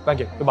 Thank you.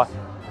 Goodbye.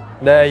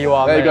 There you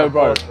are, There you mate, go,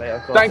 bro. Of course, mate,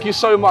 of course. Thank you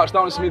so much. That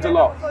honestly means a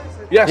lot.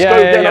 Yes, Yeah, go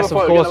yeah, get another yes,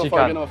 photo. of course you Get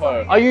can. another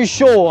photo. Are you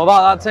sure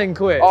about that 10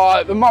 quid?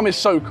 Oh, the mum is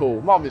so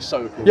cool. Mum is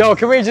so cool. Yo,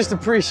 can we just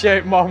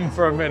appreciate Mum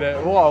for a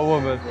minute? What a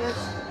woman.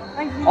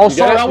 Thank you. Oh,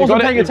 sorry, I You wasn't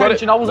got it? paying You got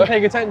attention. it? I wasn't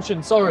paying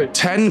attention, sorry.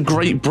 10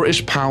 great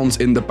British pounds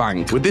in the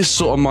bank. With this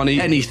sort of money,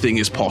 anything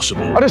is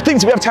possible. I just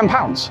think we have £10.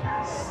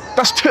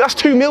 That's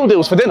two meal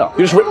deals for dinner.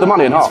 You just rip the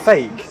money in half. It's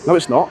fake. No,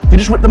 it's not. You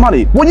just rip the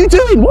money. What are you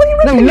doing? Why are you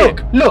ripping No,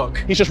 it? look.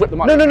 He's just ripped the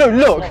money. No,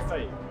 look.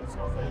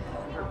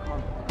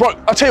 Bro,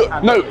 I tell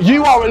you, no,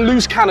 you are a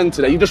loose cannon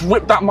today. You just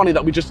ripped that money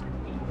that we just...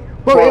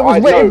 Bro,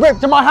 it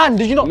ripped in my hand,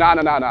 did you not? Nah.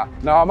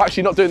 No, I'm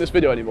actually not doing this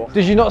video anymore.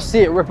 Did you not see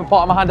it rip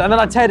apart of my hand? And then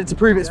I teared it to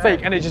prove it's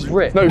fake and it just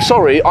ripped. No,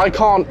 sorry, I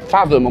can't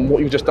fathom on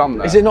what you've just done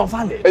there. Is it not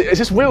valid? Is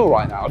this real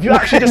right now? Have you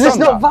actually just Is this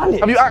done not that?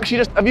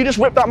 valid? Have you just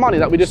ripped that money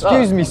that we just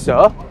Excuse me,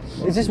 sir.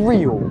 Is this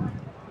real?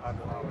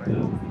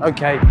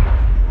 Okay.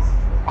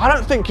 I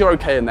don't think you're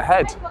okay in the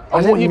head. I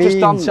On didn't what you've just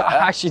mean done to. there.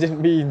 I actually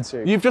didn't mean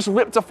to. You've just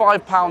ripped a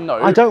 £5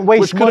 note. I don't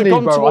which waste could have money,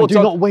 gone bro. I towards do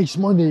our- not waste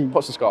money.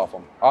 Put the scarf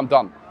on. I'm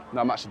done. No,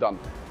 I'm actually done.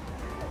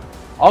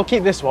 I'll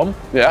keep this one.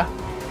 Yeah?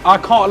 I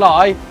can't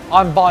lie,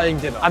 I'm buying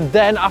dinner. And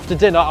then after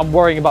dinner, I'm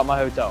worrying about my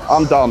hotel.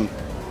 I'm done.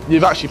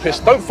 You've actually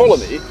pissed. Don't follow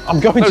me. I'm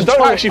going to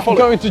don't actually follow. I'm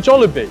going to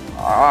Jollibee.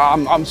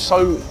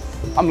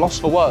 I'm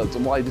lost for words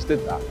on why you just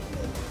did that.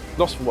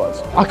 Lost for words.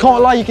 I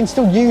can't lie, you can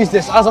still use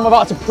this as I'm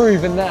about to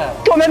prove in there.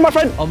 Go on then, my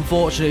friend.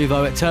 Unfortunately,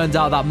 though, it turned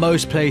out that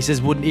most places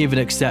wouldn't even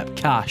accept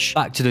cash.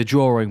 Back to the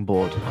drawing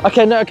board.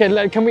 Okay,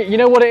 can we, you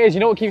know what it is?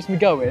 You know what keeps me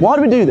going? Why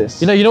do we do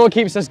this? You know what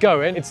keeps us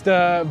going? It's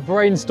the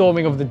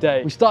brainstorming of the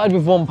day. We started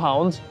with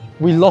 £1,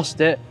 we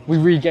lost it, we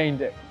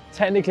regained it.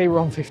 Technically, we're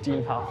on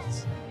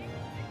 £15.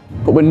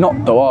 But we're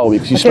not though, are we?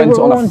 Because you Okay, spent it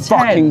we're on a on 10.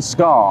 fucking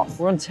scarf.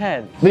 We're on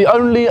 10. The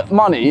only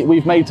money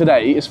we've made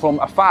today is from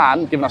a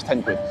fan giving us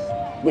 10 quid,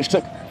 which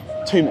took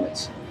 2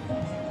 minutes.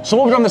 So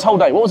what have we done this whole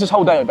day? What was this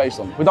whole day based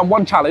on? We've done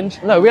one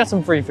challenge. No, we had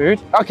some free food.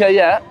 Okay,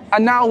 yeah.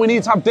 And now we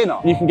need to have dinner.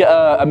 You can get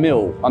a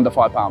meal under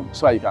 £5.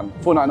 Swear you can.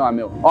 $4.99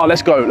 meal. Oh,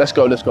 let's go.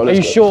 Are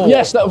you sure?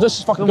 Yes, let's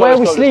just fucking go. Where are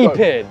we let's go.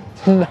 sleeping?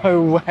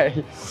 No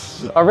way.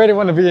 I really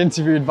want to be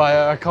interviewed by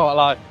her, I can't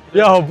lie.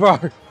 Yo,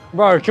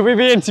 bro, can we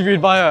be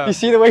interviewed by her? You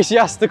see the way she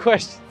asked the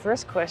question?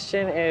 First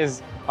question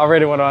is, I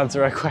really want to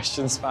answer her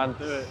questions, man.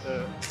 Do it.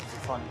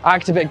 Fine.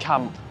 Act a bit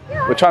camp.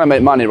 We're trying to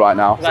make money right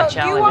now. So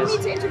do you want me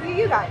to interview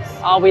you guys?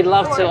 Oh, we'd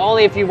love to,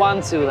 only if you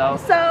want to, though.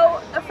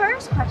 So the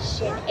first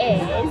question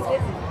is...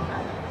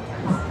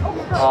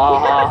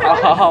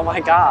 Oh my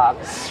God.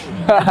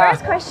 The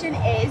first question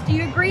is, do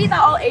you agree that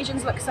all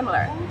Asians look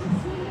similar?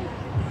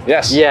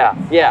 Yes.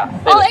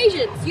 Yeah. All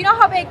Asians. You know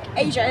how big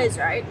Asia is,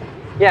 right?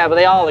 Yeah, but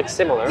they all look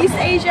similar. East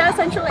Asia,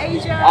 Central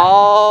Asia.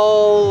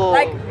 Oh,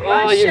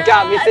 Like you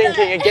got me Russia.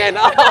 thinking again.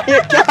 Oh,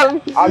 you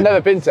got me. I've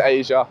never been to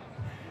Asia.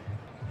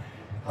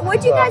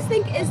 What do you guys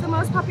think is the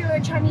most popular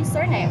Chinese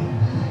surname?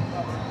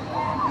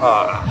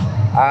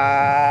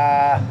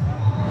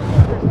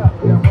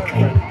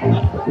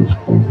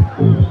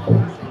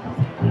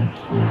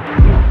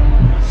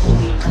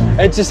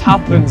 It just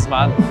happens,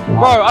 man.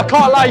 Bro, I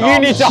can't lie, you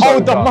need to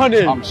hold the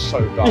money. I'm so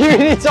done. You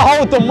need to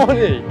hold the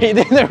money.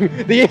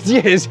 The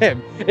idiot is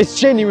him. It's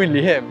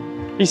genuinely him.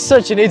 He's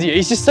such an idiot.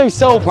 He's just so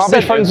self-centered. Can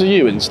I be friends with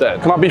you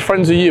instead? Can I be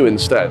friends with you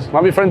instead? Can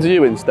I be friends with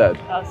you instead?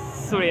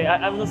 Sorry,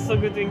 I'm not so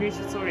good at English,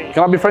 sorry.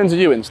 Can I be friends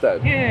with you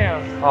instead?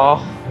 Yeah.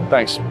 Oh.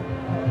 Thanks.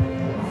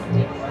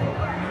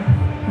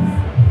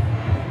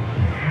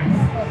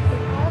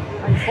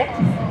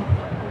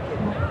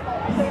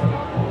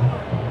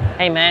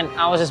 Hey man,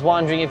 I was just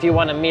wondering if you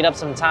want to meet up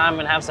sometime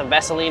and have some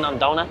Vaseline on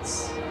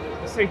donuts.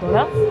 Sorry,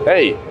 donuts?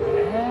 Hey,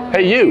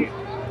 hey you.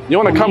 You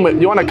want to come with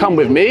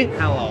me?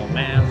 Hello,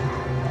 man.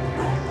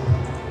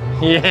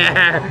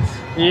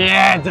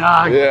 Yeah,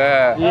 dog.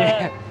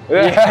 Yeah.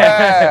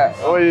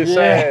 What are you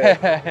saying?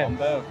 I'm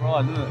there,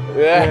 right, isn't it?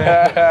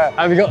 Yeah.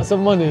 Have you got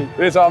some money?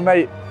 Here's our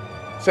mate.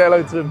 Say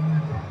hello to him.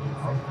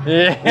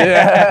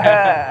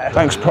 Yeah.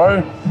 Thanks,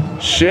 pro.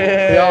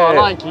 Shit. Yo, I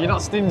like you. You're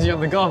not stingy on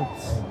the gun.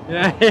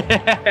 Yeah.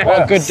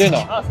 What a good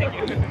dinner. Oh, thank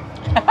you.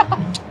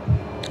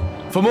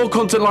 For more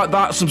content like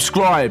that,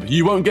 subscribe.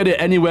 You won't get it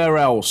anywhere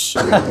else.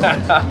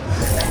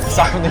 It's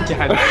happened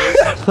again.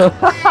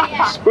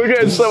 We're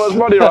getting so much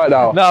money right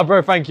now. Nah,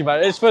 bro, thank you,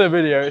 man. It's for the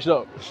video. It's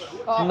not.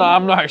 No,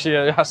 I'm not actually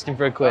asking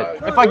for a quid.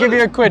 If I give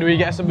you a quid, will you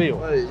get some meal?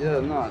 Hey, yeah,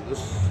 nah,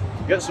 just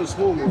get some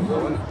small meals,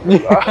 though,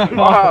 innit?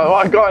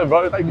 I got it,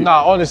 bro. Thank you.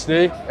 Nah,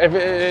 honestly, if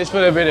it's for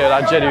the video,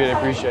 I genuinely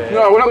appreciate it.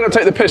 No, we're not going to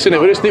take the piss in it.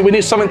 We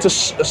need something to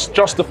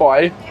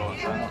justify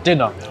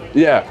Dinner.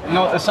 Yeah. You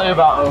know what they say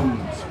about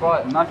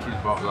Sprite and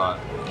Mackies, bro? Like,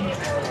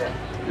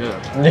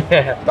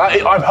 Yeah.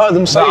 I've heard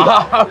them say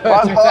that. I've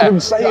heard them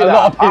say that. A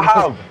lot of people, I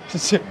have.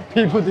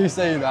 People do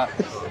say that.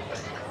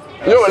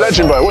 You're a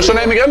legend, bro. What's your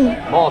name again?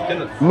 Mark,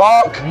 innit?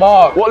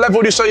 Mark. What level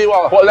would you say you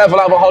are? What level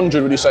out of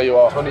 100 would you say you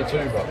are?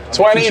 22, bro.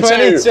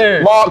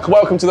 22. Mark,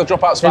 welcome to the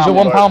Dropouts Here's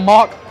family. your £1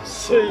 mark.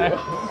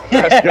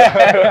 Let's go.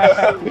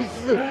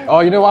 Oh,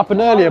 you know what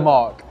happened earlier,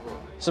 Mark?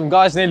 Some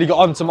guys nearly got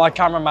onto my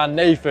cameraman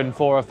Nathan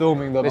for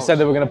filming them. They said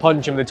they were going to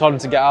punch him, they told him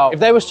to get out. If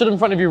they were stood in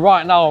front of you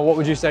right now, what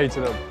would you say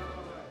to them?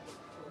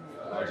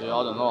 I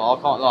don't know,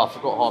 I can't lie, I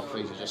forgot half the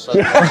things you just said.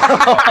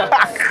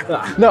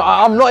 No,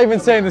 I'm not even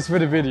saying this for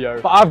the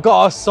video, but I've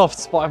got a soft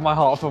spot in my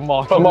heart for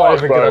Mark. I'm not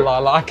even gonna lie,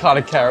 like, I kind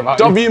of care about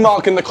W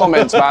Mark in the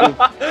comments, man.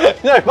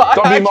 No, but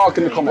W Mark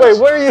in the comments. Wait,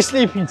 where are you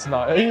sleeping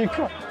tonight? Are you?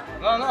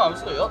 No, I'm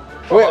still up.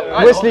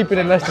 We're sleeping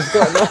in Leicester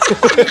Square.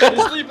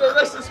 You're sleeping in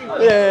Leicester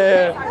Square?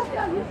 Yeah.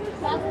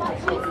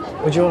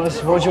 What do you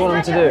want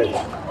them to do?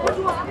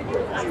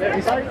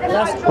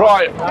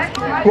 Right,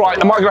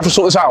 am I gonna have to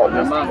sort this out?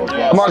 Am I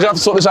gonna have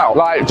to sort this out?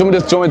 Like,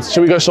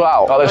 should we go sort it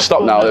out? Oh, they've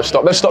stopped now, they've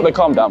stopped, they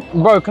calm down.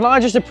 Bro, can I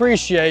just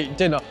appreciate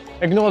dinner?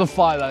 Ignore the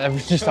fight that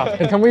just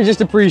happened. Can we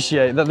just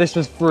appreciate that this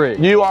was free?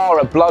 You are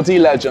a bloody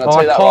legend, I'll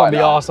tell you that right now. I can't be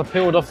arsed, I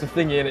peeled off the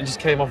thingy and it just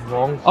came off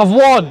wrong. I've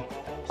won!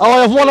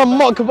 Oh, I've won a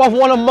mock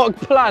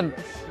plant.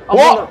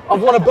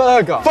 I've won a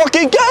burger.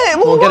 Fucking get it,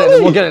 We'll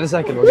get it in a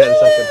second,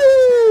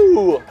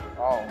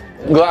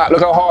 Look at that,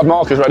 look how hard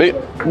Mark is, ready?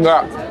 Look at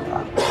that.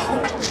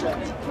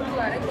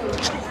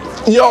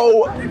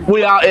 Yo,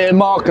 we out here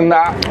marking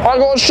that. I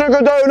got a sugar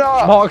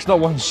donut. Mark's not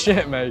one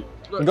shit, mate.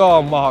 Go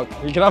on, Mark.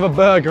 You can have a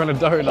burger and a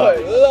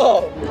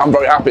donut. I'm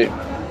very happy.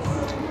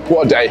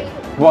 What a day.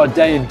 What a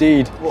day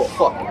indeed. What a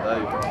fucking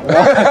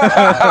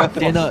day.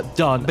 Dinner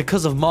done.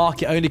 Because of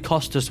Mark, it only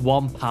cost us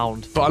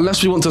 £1. But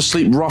unless we want to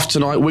sleep rough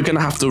tonight, we're going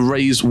to have to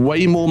raise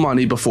way more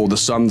money before the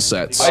sun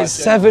sets. It's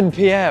 7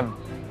 PM.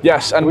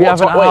 Yes, and we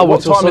have an hour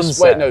what time is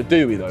wait, no,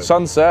 do we though?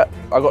 Sunset.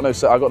 I got no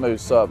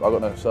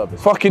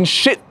service. Fucking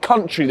shit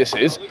country this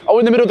is. I'm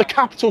in the middle of the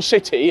capital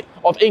city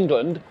of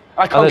England.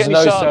 I can't get any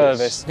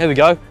service. Here we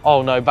go.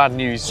 Oh no, bad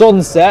news.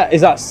 Sunset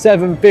is at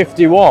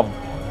 7:51.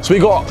 So we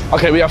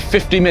have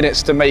 50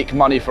 minutes to make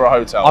money for a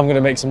hotel. I'm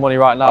gonna make some money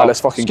right now. Right,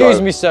 let's fucking go.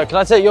 Excuse me, sir, can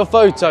I take your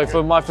photo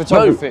for my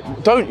photography?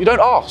 No, you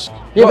don't ask.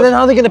 Yeah, but then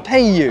how are they gonna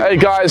pay you? Hey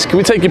guys, can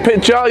we take your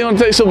picture? You want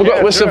to take some?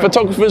 We're some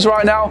photographers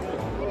right now.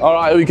 All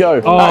right, here we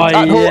go. Oh,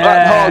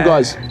 act hard,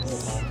 guys.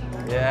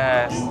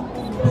 Yes.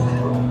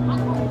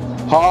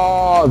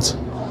 Hard.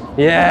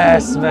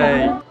 Yes,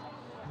 mate.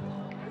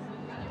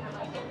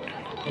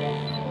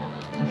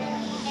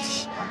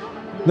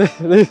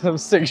 These are some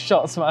sick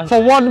shots, man. For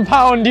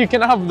 £1, you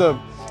can have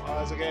them.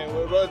 That's okay.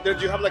 Well,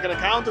 did you have like an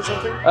account or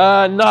something?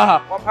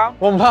 Nah. £1?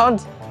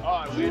 £1? Oh,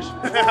 I wish. Do you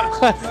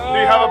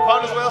have a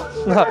pound as well?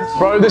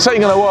 Bro, this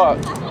ain't gonna work.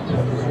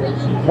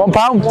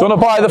 £1? Do you want to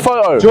buy the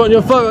photo? Do you want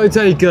your photo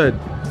taken?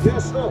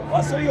 Yes, sir.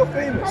 I say you're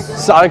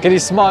famous. So, can you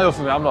smile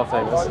for me? I'm not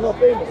famous. I'm not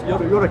famous.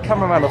 You're a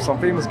cameraman of some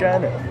famous guy,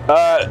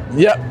 innit?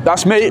 Yep,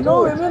 that's me.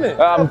 No, a minute.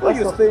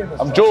 You're famous.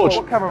 I'm George.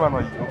 What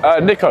cameraman are you?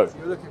 Niko.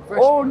 You're looking fresh.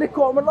 Oh,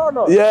 Niko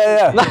Omilana.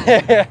 Yeah.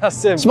 Yeah,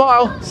 that's him.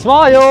 Smile.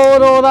 Smile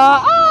and all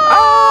that.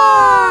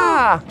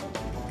 Ah!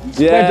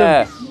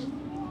 Yeah.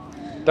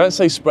 Don't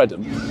say spread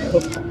them.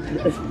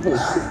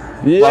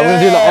 Yeah. Well, I'm gonna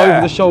do like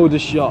over the shoulder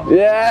shot.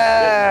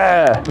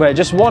 Yeah. Wait,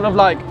 just one of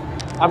like,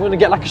 I'm gonna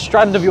get like a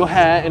strand of your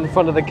hair in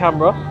front of the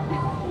camera.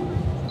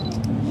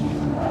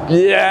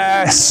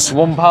 Yes.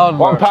 £1.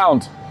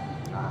 £1.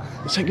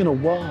 This ain't gonna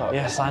work.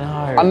 Yes, I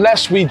know.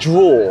 Unless we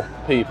draw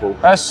people.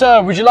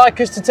 Sir, would you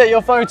like us to take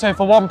your photo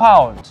for £1?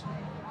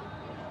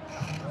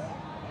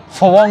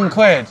 For £1?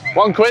 £1?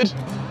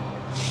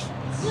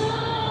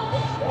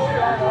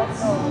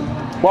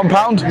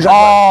 £1?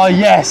 Oh,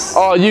 yes.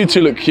 Oh, you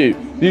two look cute.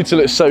 You two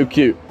look so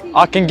cute.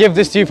 I can give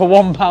this to you for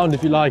 £1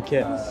 if you like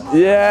it.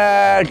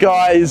 Yeah,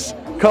 guys.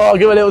 Come on,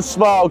 give a little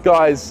smile,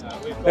 guys.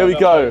 Here we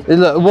go.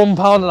 Look,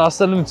 £1 and I'll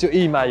send them to your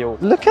email.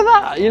 Look at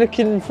that. You're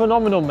looking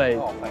phenomenal, mate.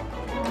 Oh, thank you.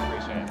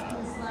 Appreciate it.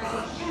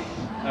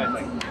 No,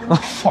 thank you. Oh,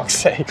 fuck's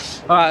sake.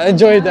 All right,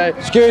 enjoy your day.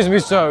 Excuse me,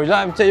 sir. Would you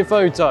like me to take your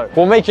photo?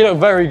 We'll make you look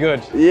very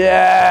good.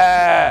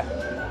 Yeah.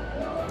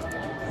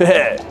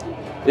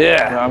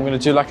 Yeah. I'm going to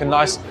do like a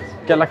nice,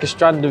 get like a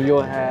strand of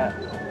your hair.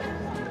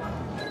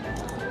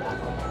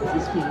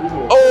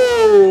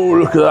 Oh,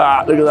 look at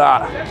that. Look at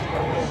that.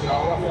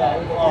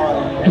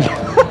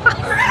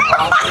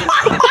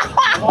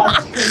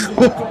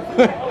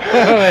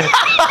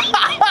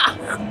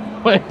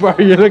 Wait, bro,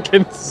 you're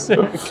looking sick.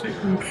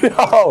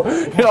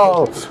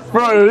 Yo,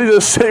 bro, these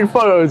are sick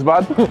photos,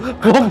 man.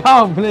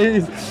 £1,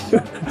 please.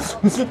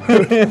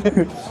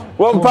 £1.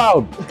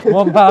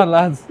 £1,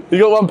 lads. You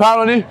got £1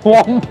 on you?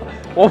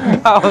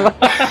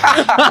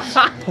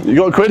 £1. You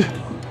got a quid?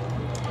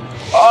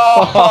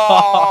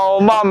 Oh,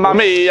 mamma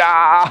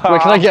mia!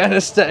 Wait, can I get an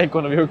aesthetic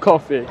one of your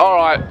coffee? All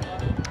right,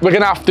 we're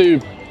gonna have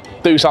to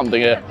do something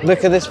here.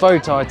 Look at this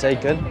photo I've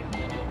taken.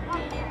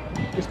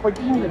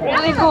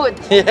 Really good.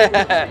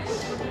 Yeah.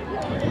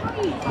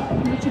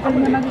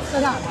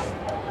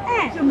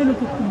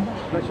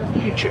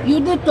 Io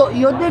ho detto Look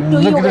io at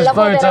che this la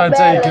photo foto I've era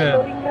bella, taken.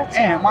 lo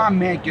ringraziamo. Ma a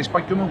me che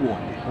spacchio mi vuole.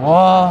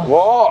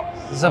 What?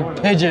 It's a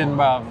pigeon,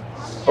 man.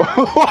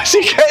 Why is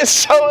he getting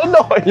so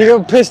annoyed? You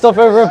got pissed off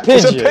over a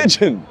pigeon? It's a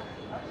pigeon.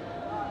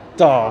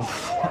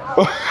 Dove.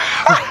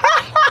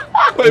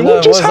 Wait,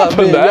 what just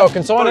happened there? Yo,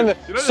 can someone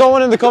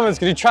in the comments,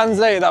 can you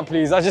translate that,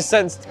 please? I just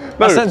sensed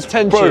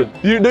tension. Bro,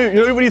 you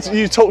know when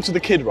you talk to the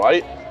kid,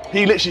 right?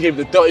 He literally gave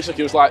me the dirtiest look.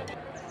 He was like,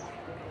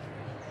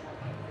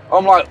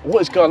 I'm like,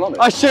 what is going on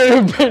here? I showed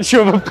him a picture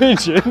of a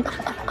pigeon,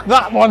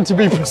 that one to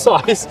be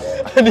precise,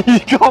 and he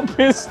got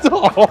pissed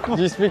off.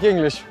 Do you speak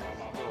English?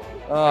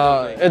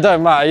 It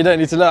don't matter, you don't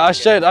need to learn. I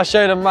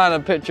showed a man a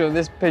picture of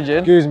this pigeon.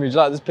 Excuse me, do you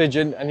like this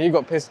pigeon? And he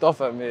got pissed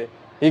off at me.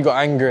 He got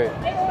angry.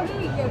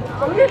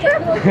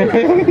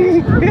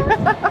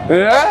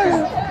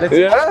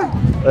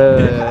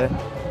 Yeah?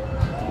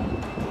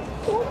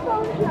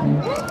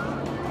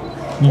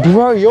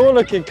 Bro, you're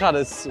looking kind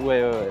of...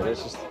 Wait,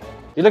 let's just...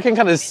 You're looking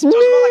kind of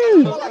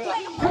smooth.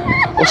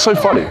 What's so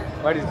funny?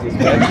 What is this,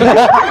 man?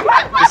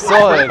 It's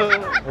solid.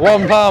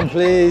 £1,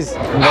 please.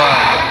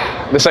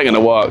 This ain't gonna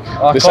work.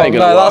 This ain't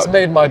gonna work. That's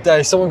made my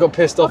day. Someone got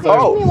pissed off.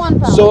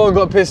 Someone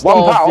got pissed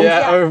off.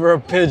 Yeah, over a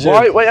pigeon.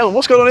 Wait, Ellen,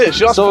 what's going on here?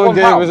 She asked for £1. Someone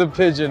gave us a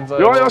pigeon.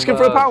 You're only asking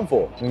for £1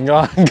 for?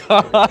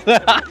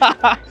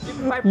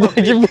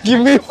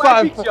 Give me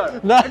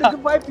 5. No,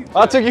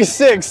 I took you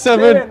 6,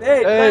 7,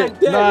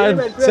 8,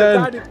 9,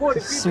 10.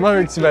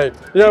 Smokes, mate.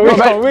 Yeah,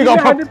 we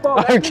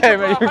got okay,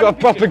 mate. We got a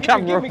proper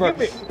camera.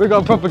 We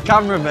got a proper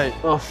camera, mate.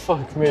 Oh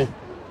fuck me.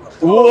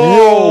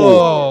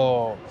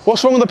 Whoa.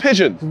 What's wrong with the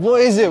pigeon?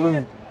 What is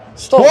it?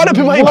 Stop. Why do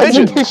people hate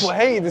pigeons? People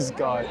hate this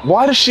guy.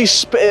 Why does she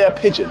spit at a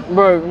pigeon?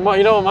 Bro,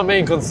 you know what my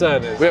main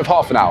concern is? We have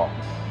half an hour.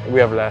 We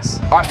have less.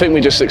 I think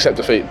we just accept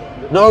defeat.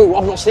 No,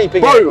 I'm not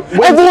sleeping. Bro,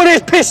 everyone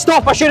is pissed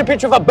off. I showed a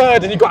picture of a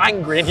bird and he got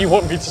angry and he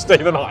wanted me to stay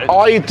the night.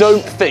 I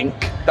don't think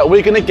that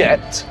we're gonna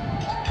get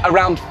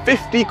around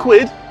 50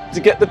 quid to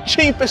get the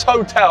cheapest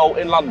hotel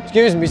in London.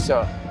 Excuse me,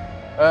 sir.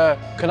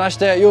 Can I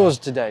stay at yours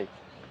today?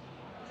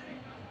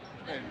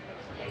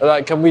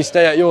 Like, can we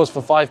stay at yours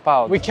for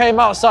 £5? We came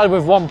outside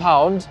with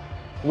 £1.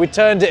 We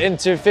turned it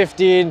into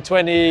 15,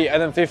 20, and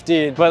then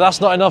 15. But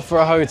that's not enough for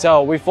a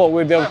hotel. We thought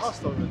we'd be able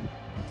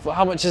to...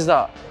 How much is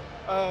that?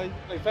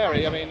 They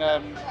vary. I mean,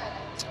 I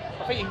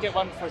think you can get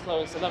one for as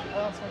low as £11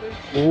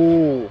 maybe.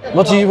 Ooh.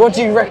 What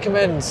do you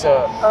recommend,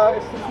 sir?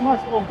 It's a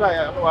nice warm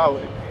day. Well,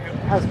 it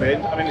has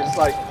been. I mean, it's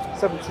like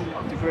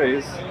 70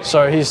 degrees.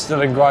 So he's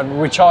still in grind.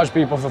 We charge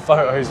people for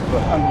photos.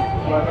 But...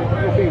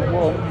 it'll be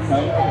warm, you know,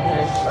 over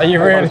here. Are you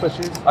really?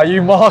 Are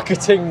you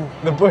marketing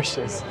the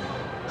bushes?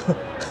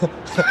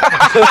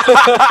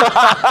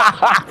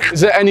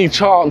 Is there any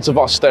chance of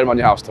us staying around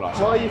your house tonight?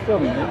 Why are you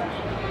filming me?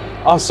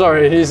 Oh,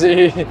 sorry. He's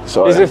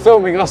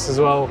filming us as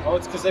well. Oh,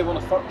 it's because they want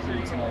to fuck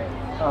you tonight.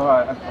 Oh,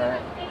 right, okay.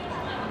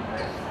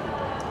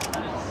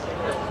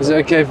 Is it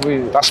okay if we...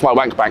 That's my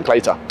wank bank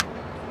later.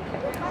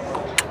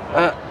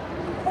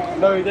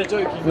 No, they're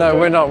joking. No,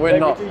 we're not. We're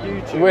not.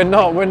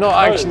 We're not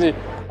actually.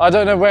 I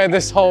don't know where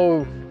this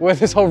whole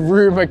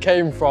rumor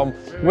came from.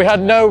 We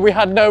had no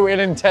ill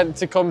intent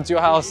to come to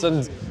your house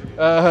and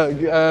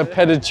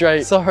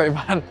penetrate. Sorry,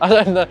 man. I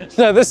don't know.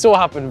 No, this all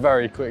happened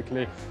very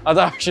quickly. I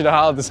don't actually know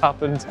how this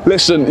happened.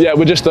 Listen, yeah,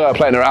 we're just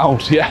playing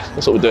around. Yeah,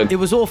 that's what we're doing. It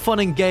was all fun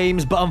and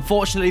games, but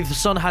unfortunately the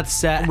sun had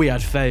set and we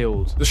had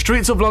failed. The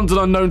streets of London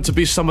are known to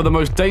be some of the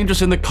most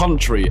dangerous in the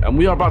country, and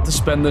we are about to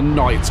spend the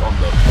night on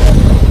them.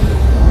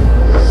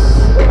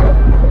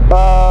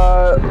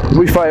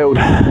 We failed.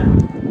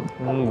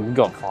 We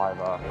got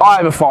 £5. I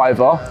have a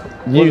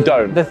 £5. You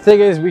don't. The thing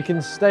is, we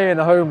can stay in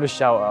a homeless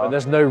shelter, but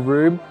there's no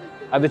room,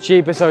 and the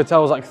cheapest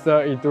hotel is like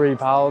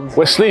 £33.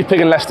 We're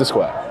sleeping in Leicester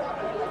Square.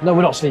 No,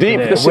 we're not sleeping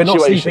here. We're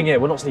not sleeping here.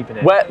 We're not sleeping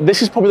here.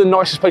 This is probably the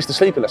nicest place to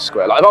sleep in Leicester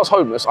Square. Like, if I was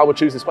homeless, I would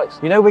choose this place.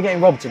 You know we're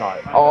getting robbed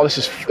tonight. Oh, it's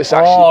actually.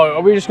 Oh,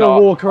 are we just gonna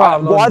walk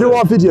around? Why do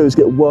our videos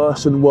get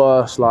worse and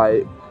worse,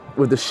 like,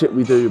 with the shit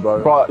we do, bro?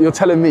 Right, you're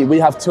telling me we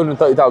have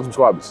 230,000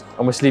 subscribers.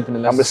 And we're sleeping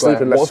in Leicester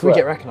Square. What if we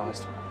get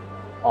recognised?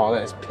 Oh,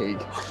 that is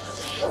peak.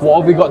 What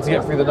have we got to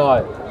get through the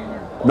night?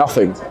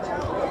 Nothing.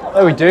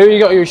 Oh, we do? You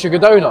got your sugar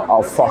donut?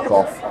 Oh, fuck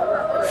off.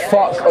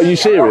 Fuck, are you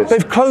serious?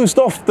 They've closed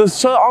off the...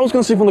 I was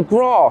going to sleep on the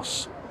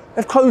grass.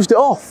 They've closed it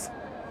off.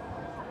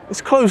 It's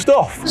closed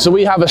off. So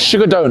we have a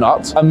sugar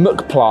donut, a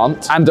muck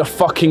plant, and a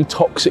fucking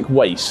toxic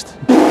waste.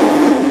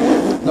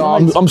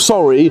 No, I'm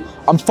sorry.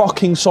 I'm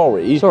fucking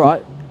sorry. It's all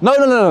right.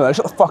 No,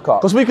 shut the fuck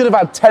up. Because we could have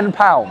had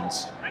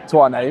 £10 to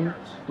our name.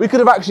 We could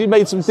have actually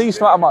made some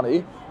decent amount of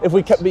money if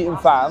we kept meeting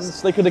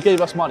fans. They could have gave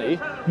us money.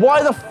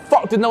 Why the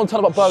fuck did no one tell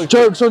about Burger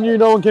King? Joke's on you,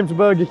 no one came to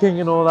Burger King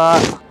and all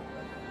that.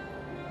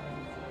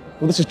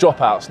 Well, this is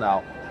dropouts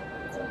now.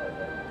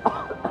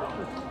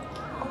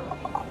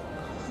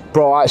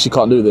 Bro, I actually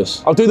can't do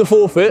this. I'll do the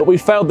forfeit, but we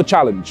failed the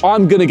challenge.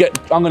 I'm gonna get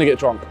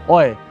drunk.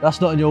 Oi, that's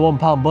not in your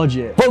 £1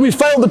 budget. But we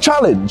failed the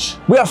challenge.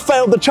 We have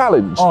failed the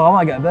challenge. Oh, I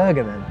might get a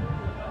burger then.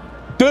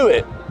 Do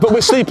it, but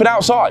we're sleeping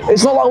outside.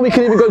 It's not like we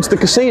can even go to the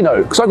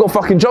casino, because I've got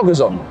fucking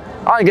joggers on.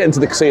 I ain't getting to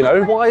the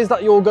casino. Why is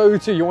that your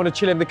go-to? You want to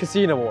chill in the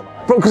casino all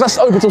night? Bro, because that's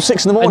open till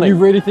 6 in the morning. And you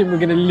really think we're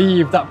going to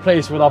leave that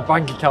place with our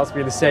bank accounts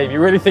being the same? You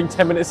really think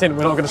 10 minutes in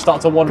we're not going to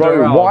start to wander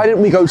around? Why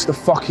didn't we go to the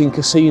fucking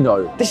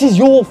casino? This is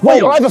your fault.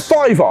 Wait, I have a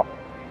 £5.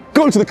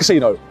 Go to the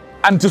casino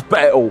and just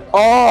bet it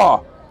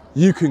all.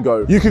 You can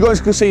go. You can go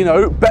into the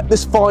casino, bet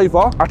this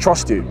 £5. I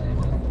trust you.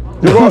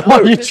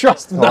 You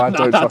trust me? No, I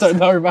don't trust I don't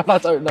know, man. I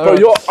don't know. Bro,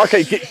 you're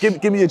okay.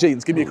 Give me your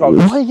jeans. Give me your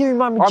clothes. Why are you,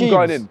 man? I'm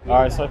going in.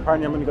 All right, so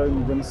apparently I'm gonna go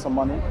and win some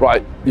money.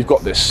 Right, you've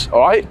got this.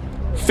 All right.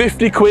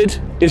 50 quid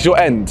is your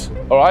end.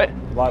 All right.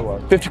 Why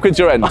what? 50 quid's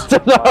your end. I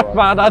don't know,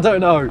 man. I don't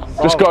know.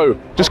 Just go.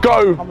 Just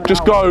go.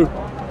 Just go.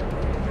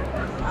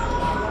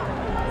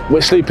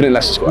 We're sleeping in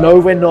Leicester Square. No,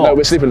 we're not. No,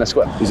 we're sleeping in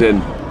Leicester Square. He's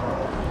in.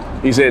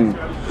 He's in.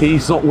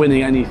 He's not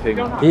winning anything.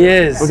 He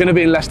is. We're going to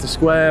be in Leicester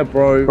Square,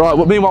 bro. Right,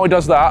 well, meanwhile he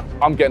does that,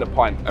 I'm getting a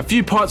pint. A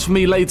few pints for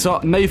me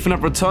later, Nathan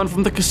had returned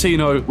from the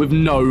casino with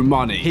no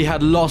money. He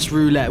had lost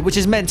roulette, which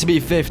is meant to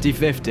be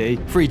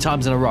 50-50, 3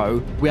 times in a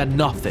row. We had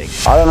nothing.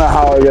 I don't know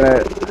how we're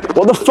going to...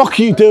 What the fuck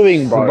are you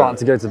doing, bro? We're about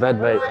to go to bed,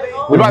 mate.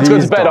 We're about to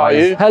go to bed, are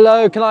you?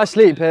 Hello, can I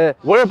sleep here?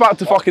 We're about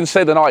to fucking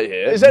stay the night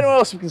here. Is there anywhere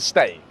else we can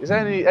stay? Is there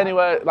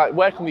anywhere, like,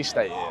 where can we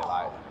stay here?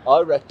 Like,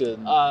 I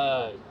reckon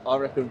right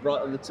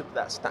on the tip of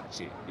that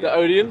statue. The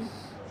Odeon?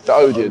 The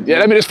Odeon. Yeah,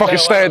 let me just fucking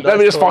stay. Let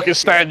me just fucking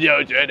stay in the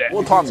Odeon.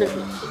 What time is it?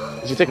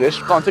 Is he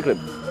ticklish? Go on, tickle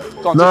him.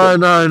 Go on,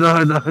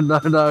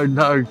 tickle him.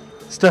 No.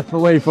 Step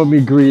away from me,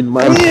 green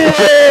man.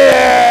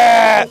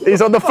 Yeah!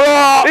 He's on the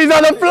floor! He's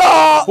on the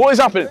floor! What is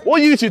happening?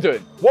 What are you two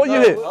doing? What are you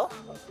here?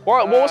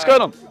 What's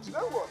going on? Do you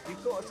know what?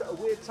 You've got us at a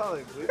weird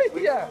time.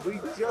 We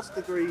just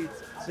agreed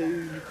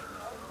to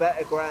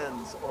better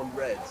grands on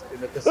reds in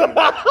the casino.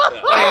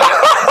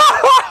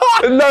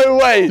 No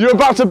way! You're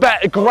about to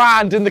bet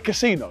 $1,000 in the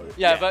casino?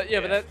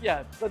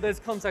 But there's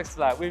context to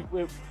that. We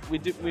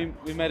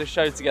made a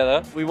show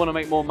together. We want to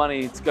make more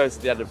money to go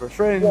to the Edinburgh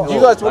Fringe. Do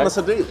you guys want us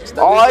to do this?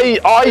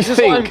 I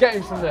think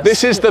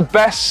this is the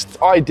best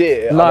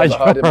idea I've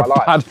ever heard in my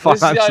life. Bad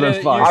financial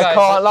advice. I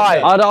can't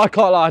lie. I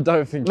can't lie. I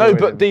don't think. No,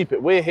 but deep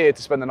it. We're here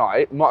to spend the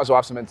night. Might as well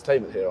have some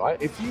entertainment here, right?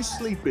 If you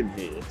sleep in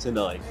here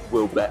tonight,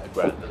 we'll bet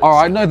 $1,000.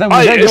 All right, no, then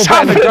it's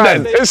happening.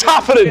 Then it's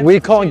happening. We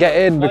can't get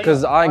in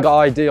because I ain't got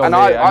ID on and me.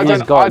 I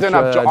don't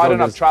have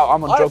trousers.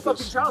 I'm on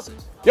joggers.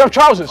 Trousers. You have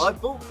trousers? I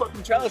bought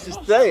fucking trousers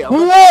today.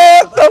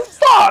 What the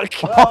fuck?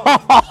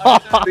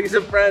 These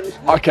are brand.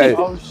 Okay.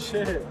 Oh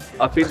shit.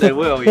 I think they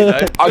will, you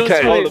know.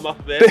 Okay.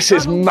 This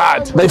is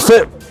mad. They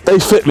fit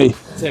me.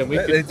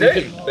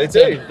 They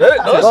do.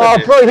 Oh,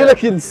 bro, you're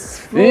looking.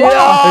 Let's go.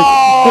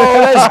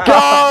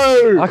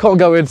 I can't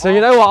go in, so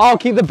you know what? I'll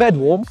keep the bed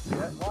warm.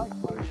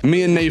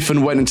 Me and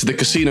Nathan went into the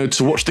casino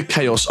to watch the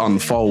chaos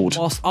unfold.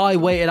 Whilst I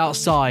waited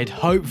outside,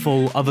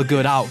 hopeful of a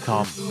good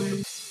outcome.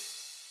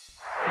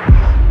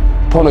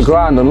 Won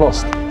 $1,000 and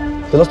lost.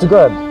 They lost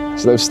 $1,000.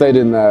 So they've stayed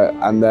in there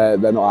and they're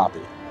not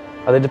happy.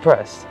 Are they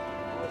depressed?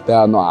 They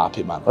are not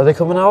happy, man. Are they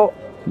coming out?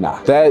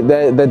 Nah.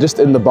 They're just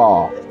in the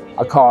bar.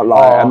 I can't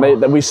lie.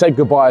 And we said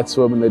goodbye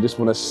to them and they just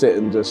want to sit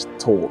and just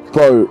talk.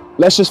 Bro,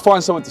 let's just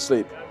find someone to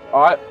sleep.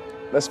 All right?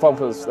 Let's find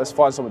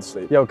someone to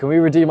sleep. Yo, can we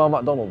redeem our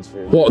McDonald's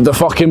food? What, the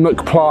fucking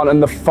McPlant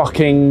and the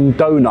fucking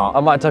donut?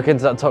 I might tuck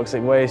into that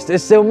toxic waste. It'll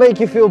still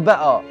make you feel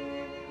better.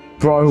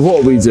 Bro,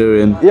 what are we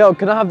doing? Yo,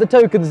 can I have the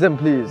tokens then,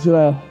 please?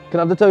 Yeah. Can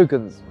I have the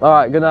tokens? All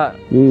right, good night.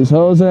 These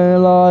hoes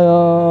ain't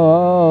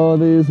loyal,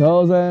 these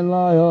hoes ain't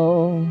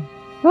loyal.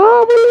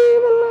 I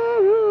believe in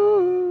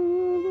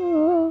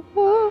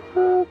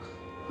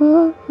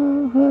love.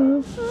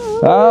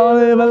 I'll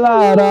live a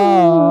lot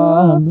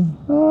on.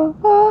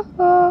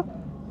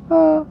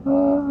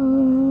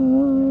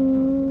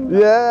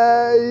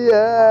 Yeah.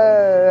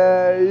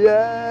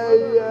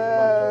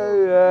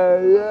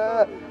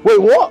 Wait,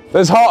 what?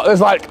 There's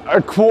like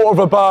a quarter of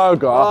a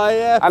burger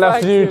and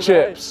a few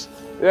chips. Mate.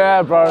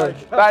 Yeah, bro.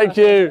 Thank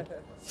you.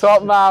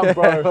 Top man,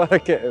 bro.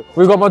 Okay.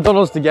 We've got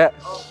McDonald's to get.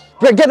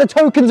 Get the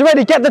tokens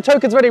ready. Get the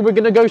tokens ready. We're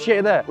gonna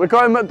negotiate there. We're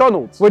going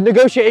McDonald's. We're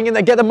negotiating in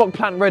there. Get the muck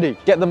plant ready.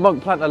 Get the muck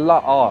plant a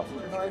lot.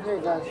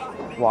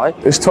 Why?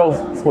 It's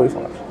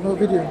 12:45. No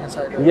video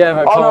inside. Yeah,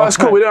 but no, that's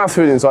cool. We don't have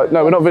food inside.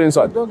 No, we're not video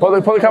inside. Put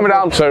the camera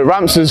down. So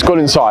Rampz has gone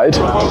inside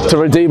to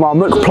redeem our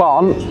muck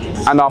plant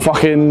and our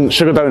fucking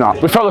sugar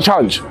donut. We failed the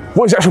challenge.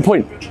 What is the actual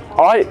point?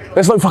 All right,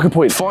 there's no fucking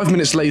point. 5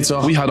 minutes later,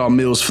 we had our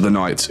meals for the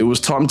night. It was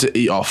time to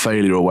eat our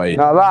failure away.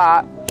 Now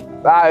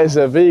that is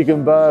a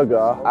vegan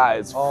burger at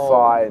its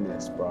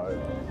finest, bro.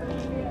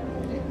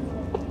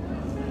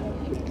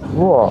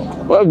 What?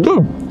 Well,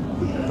 good.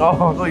 Oh,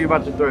 I thought you were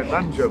about to throw a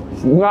tantrum.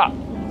 Nah,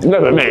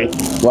 never me.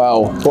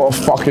 Well, what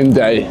a fucking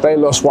day. They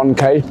lost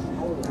 1K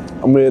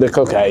and we're the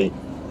cookie.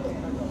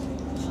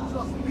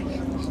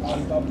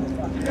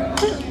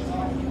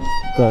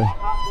 Go.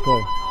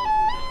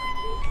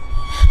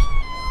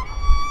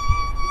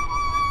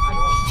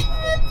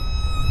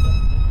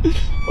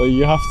 Oh,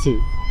 you have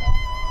to.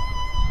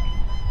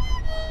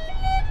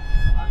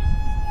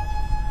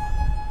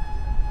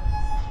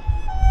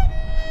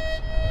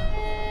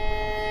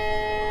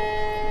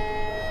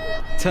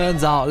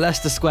 Turns out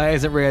Leicester Square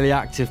isn't really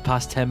active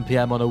past 10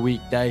 PM on a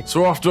weekday.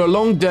 So after a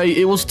long day,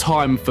 it was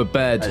time for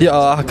bed. Yeah,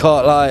 I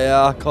can't lie.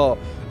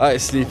 I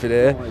ain't sleeping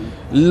here.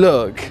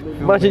 Look,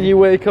 imagine you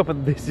wake up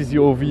and this is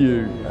your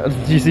view, and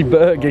you see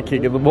Burger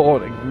King in the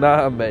morning.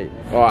 Nah, mate.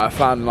 All right, I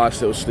found a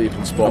nice little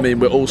sleeping spot. I mean,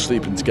 we're all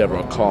sleeping together.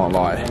 I can't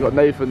lie. You got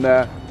Nathan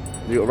there,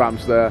 you got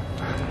Rampz there,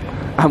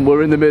 And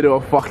we're in the middle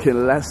of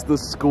fucking Leicester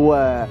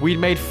Square. We'd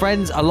made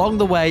friends along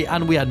the way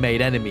and we had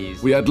made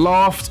enemies. We had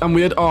laughed and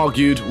we had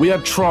argued, we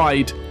had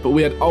tried, but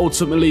we had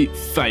ultimately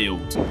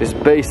failed. It's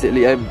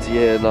basically empty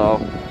here now.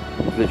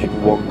 Literally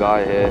one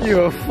guy here.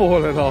 You are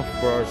falling off,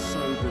 bro.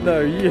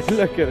 No, you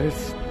look at the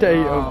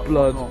state of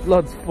blood.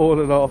 Blood's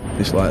falling off.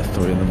 It's like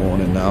 3 in the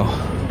morning now.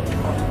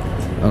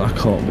 And I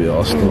can't be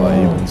asked to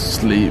like even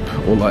sleep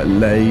or like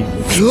lay.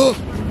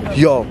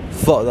 Yo,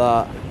 fuck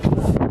that.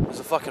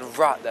 There's a fucking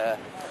rat there.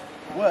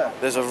 Where?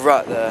 There's a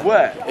rat there.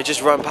 Where? It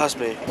just ran past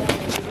me.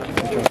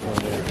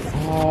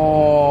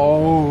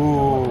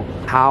 Oh.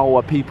 How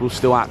are people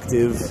still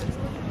active?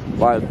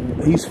 Like,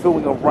 he's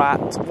filming a rat.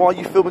 Why are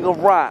you filming a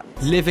rat?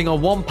 Living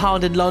on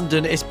 £1 in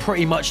London is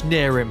pretty much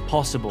near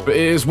impossible. But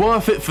it is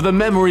worth it for the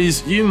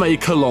memories you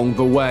make along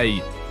the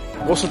way.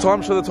 What's the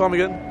time? Show the time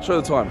again.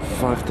 Show the time.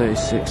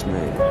 5:36,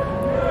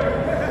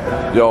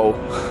 mate. Yo,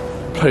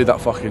 play that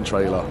fucking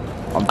trailer.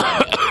 I'm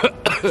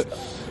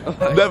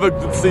never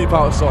sleep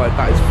outside.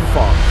 That is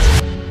fucked.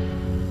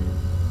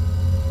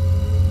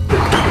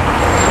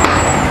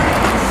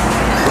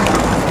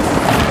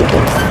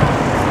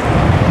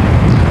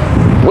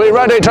 We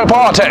ready to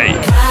party?